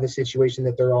 that's kind of the situation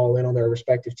that they're all in on their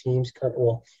respective teams.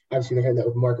 Well, obviously they're in the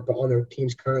open market, but on their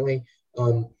teams currently.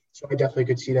 So I definitely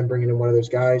could see them bringing in one of those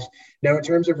guys. Now, in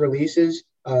terms of releases,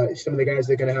 some of the guys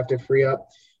they're going to have to free up,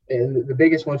 and the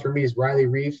biggest one for me is Riley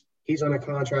Reiff. He's on a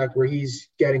contract where he's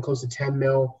getting close to $10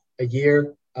 million a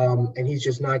year, and he's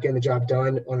just not getting the job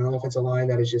done on an offensive line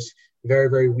that is just very,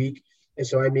 very weak. And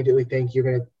so I immediately think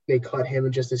they cut him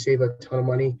just to save a ton of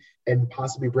money and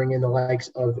possibly bring in the likes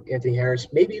of Anthony Harris,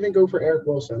 maybe even go for Eric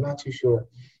Wilson. I'm not too sure.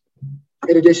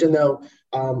 In addition, though,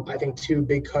 I think 2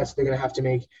 big cuts they're going to have to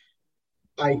make.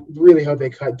 I really hope they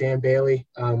cut Dan Bailey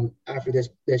after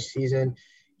this season.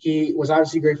 He was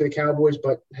obviously great for the Cowboys,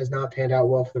 but has not panned out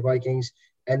well for the Vikings.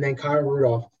 And then Kyle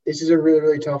Rudolph. This is a really,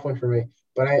 really tough one for me,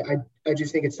 but I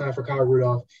just think it's time for Kyle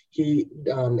Rudolph. He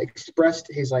expressed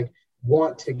his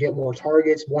want to get more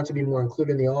targets, want to be more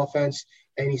included in the offense,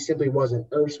 and he simply wasn't.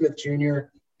 Irv Smith Jr.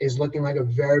 is looking like a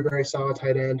very, very solid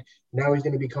tight end. Now he's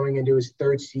going to be coming into his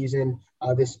 3rd season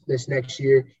this next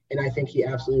year, and I think he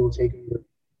absolutely will take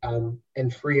over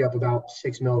and free up about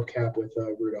 $6 million of cap with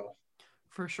Rudolph.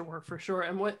 For sure.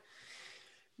 And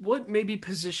what maybe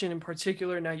position in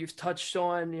particular? Now you've touched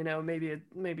on,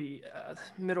 maybe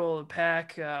middle of the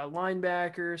pack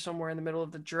linebacker somewhere in the middle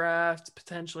of the draft,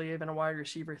 potentially even a wide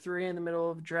receiver 3 in the middle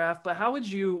of the draft. But how would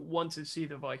you want to see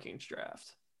the Vikings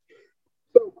draft?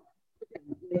 So,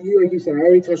 like you said, I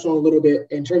already touched on a little bit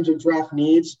in terms of draft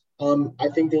needs. I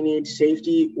think they need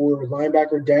safety or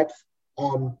linebacker depth,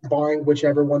 barring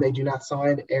whichever one they do not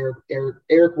sign,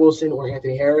 Eric Wilson or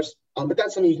Anthony Harris. But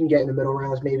that's something you can get in the middle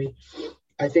rounds maybe.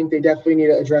 I think they definitely need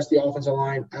to address the offensive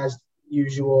line as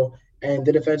usual and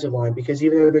the defensive line, because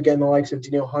even though they're getting the likes of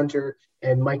Danielle Hunter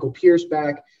and Michael Pierce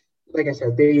back, like I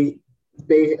said, they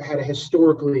had a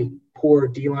historically poor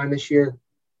D-line this year.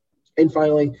 And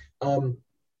finally,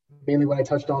 mainly what I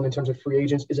touched on in terms of free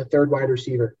agents is a third wide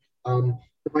receiver.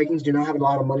 The Vikings do not have a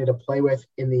lot of money to play with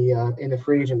in the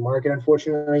free agent market,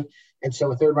 unfortunately. And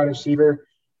so a third wide receiver,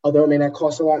 although it may not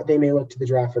cost a lot, they may look to the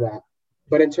draft for that.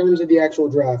 But in terms of the actual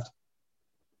draft,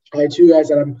 I had 2 guys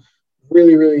that I'm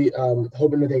really, really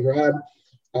hoping that they grab.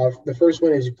 The first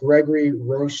one is Gregory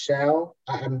Rochelle.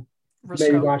 I'm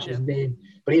maybe watching his name,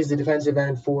 but he's the defensive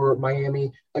end for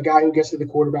Miami, a guy who gets to the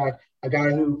quarterback, a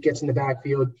guy who gets in the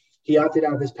backfield. He opted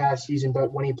out this past season,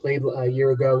 but when he played a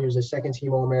year ago, he was a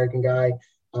second-team All-American guy.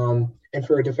 And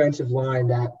for a defensive line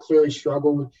that clearly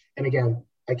struggled, and again,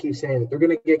 I keep saying it, they're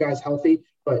going to get guys healthy,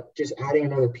 but just adding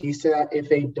another piece to that, if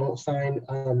they don't sign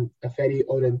Ifedi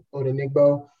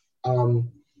Odenigbo,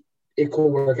 it could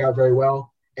work out very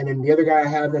well. And then the other guy I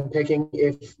have them picking,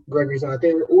 if Gregory's not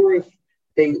there, or if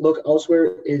they look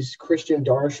elsewhere, is Christian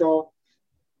Darrisaw,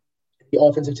 the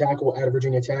offensive tackle out of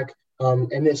Virginia Tech.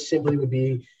 And this simply would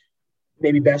be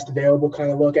maybe best available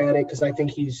kind of look at it, because I think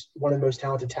he's one of the most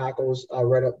talented tackles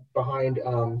right up behind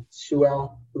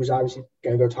Sewell, who's obviously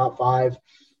going to go top 5.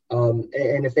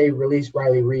 And if they release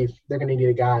Riley Reiff, they're going to need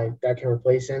a guy that can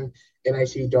replace him. And I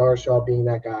see Darrisaw being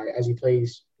that guy as he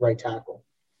plays right tackle.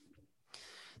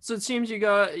 So it seems you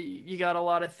got a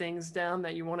lot of things down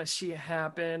that you want to see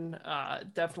happen.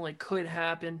 Definitely could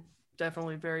happen.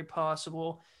 Definitely very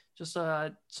possible. Just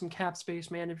some cap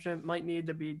space management might need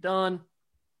to be done.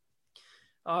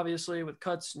 Obviously, with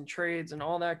cuts and trades and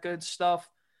all that good stuff.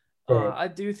 I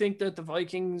do think that the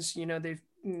Vikings,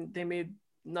 they made,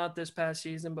 not this past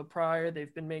season, but prior,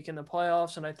 they've been making the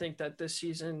playoffs. And I think that this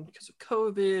season, because of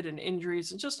COVID and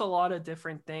injuries and just a lot of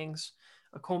different things,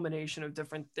 a culmination of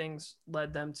different things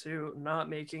led them to not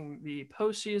making the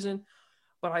postseason.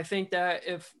 But I think that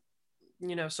if,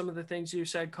 some of the things you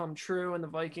said come true and the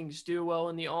Vikings do well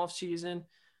in the offseason,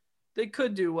 they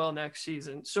could do well next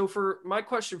season. So for my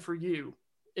question for you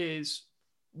is,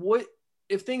 what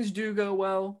if things do go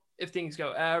well, if things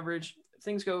go average, if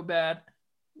things go bad,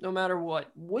 no matter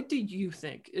what do you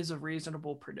think is a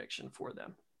reasonable prediction for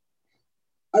them?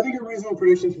 I think a reasonable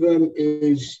prediction for them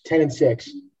is 10-6.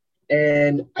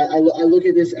 And I look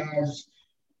at this as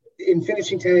in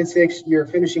finishing 10-6, you're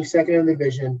finishing second in the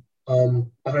division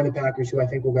behind the Packers, who I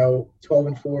think will go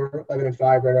 12-4, 11-5,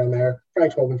 right around there,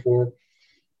 probably 12-4.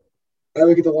 I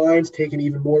look at the Lions taking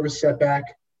even more of a setback.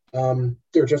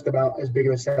 They're just about as big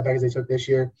of a setback as they took this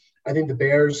year. I think the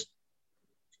Bears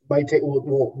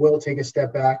will take a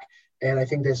step back, and I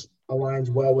think this aligns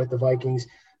well with the Vikings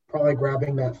probably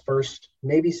grabbing that first,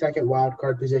 maybe second wild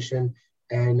card position,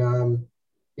 and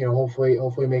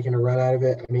hopefully making a run out of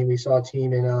it. I mean, we saw a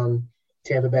team in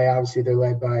Tampa Bay. Obviously, they're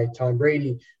led by Tom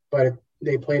Brady, but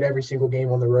they played every single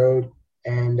game on the road,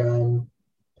 and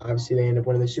obviously they end up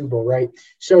winning the Super Bowl, right?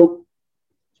 So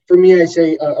for me, I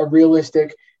say a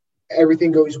realistic.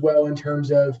 Everything goes well in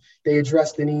terms of they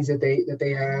address the needs that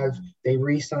they have. They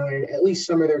re-sign at least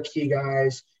some of their key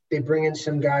guys. They bring in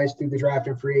some guys through the draft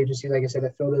and free agency, like I said,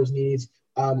 that fill those needs.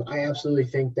 I absolutely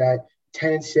think that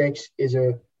 10-6 is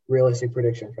a realistic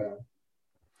prediction for them.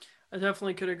 I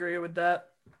definitely could agree with that.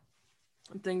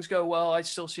 If things go well, I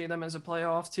still see them as a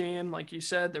playoff team. Like you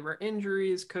said, there were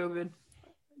injuries, COVID.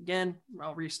 Again,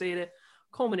 I'll restate it.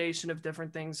 Culmination of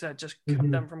different things that just kept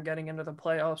them from getting into the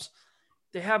playoffs.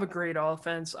 They have a great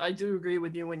offense. I do agree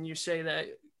with you when you say that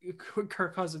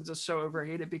Kirk Cousins is so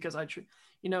overrated because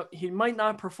he might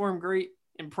not perform great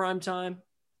in prime time,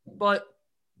 but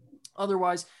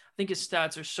otherwise, I think his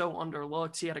stats are so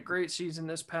underlooked. He had a great season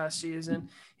this past season.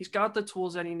 He's got the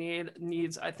tools that he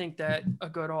needs. I think that a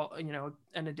good,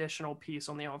 an additional piece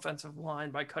on the offensive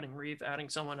line by cutting Reeve, adding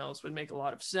someone else would make a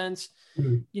lot of sense.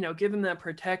 Give him that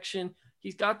protection.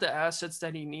 He's got the assets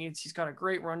that he needs. He's got a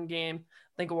great run game.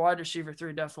 I think a wide receiver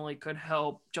 3 definitely could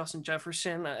help. Justin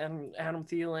Jefferson and Adam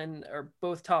Thielen are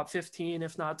both top 15,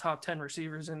 if not top 10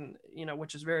 receivers,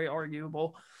 which is very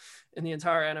arguable in the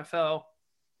entire NFL.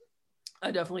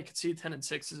 I definitely could see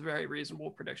 10-6 is a very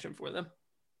reasonable prediction for them.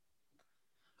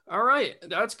 All right,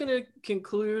 that's going to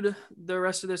conclude the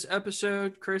rest of this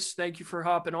episode. Chris, thank you for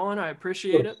hopping on. I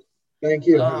appreciate it. Thank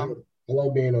you. I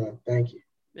love being on. Thank you.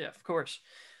 Yeah, of course.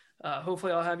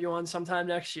 Hopefully I'll have you on sometime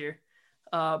next year.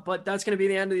 But that's going to be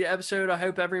the end of the episode. I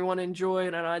hope everyone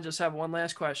enjoyed. And I just have one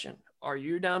last question. Are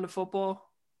you down to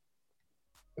football?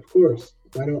 Of course.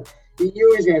 Why don't you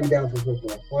always have me down for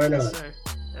football? Why not?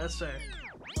 Yes, sir.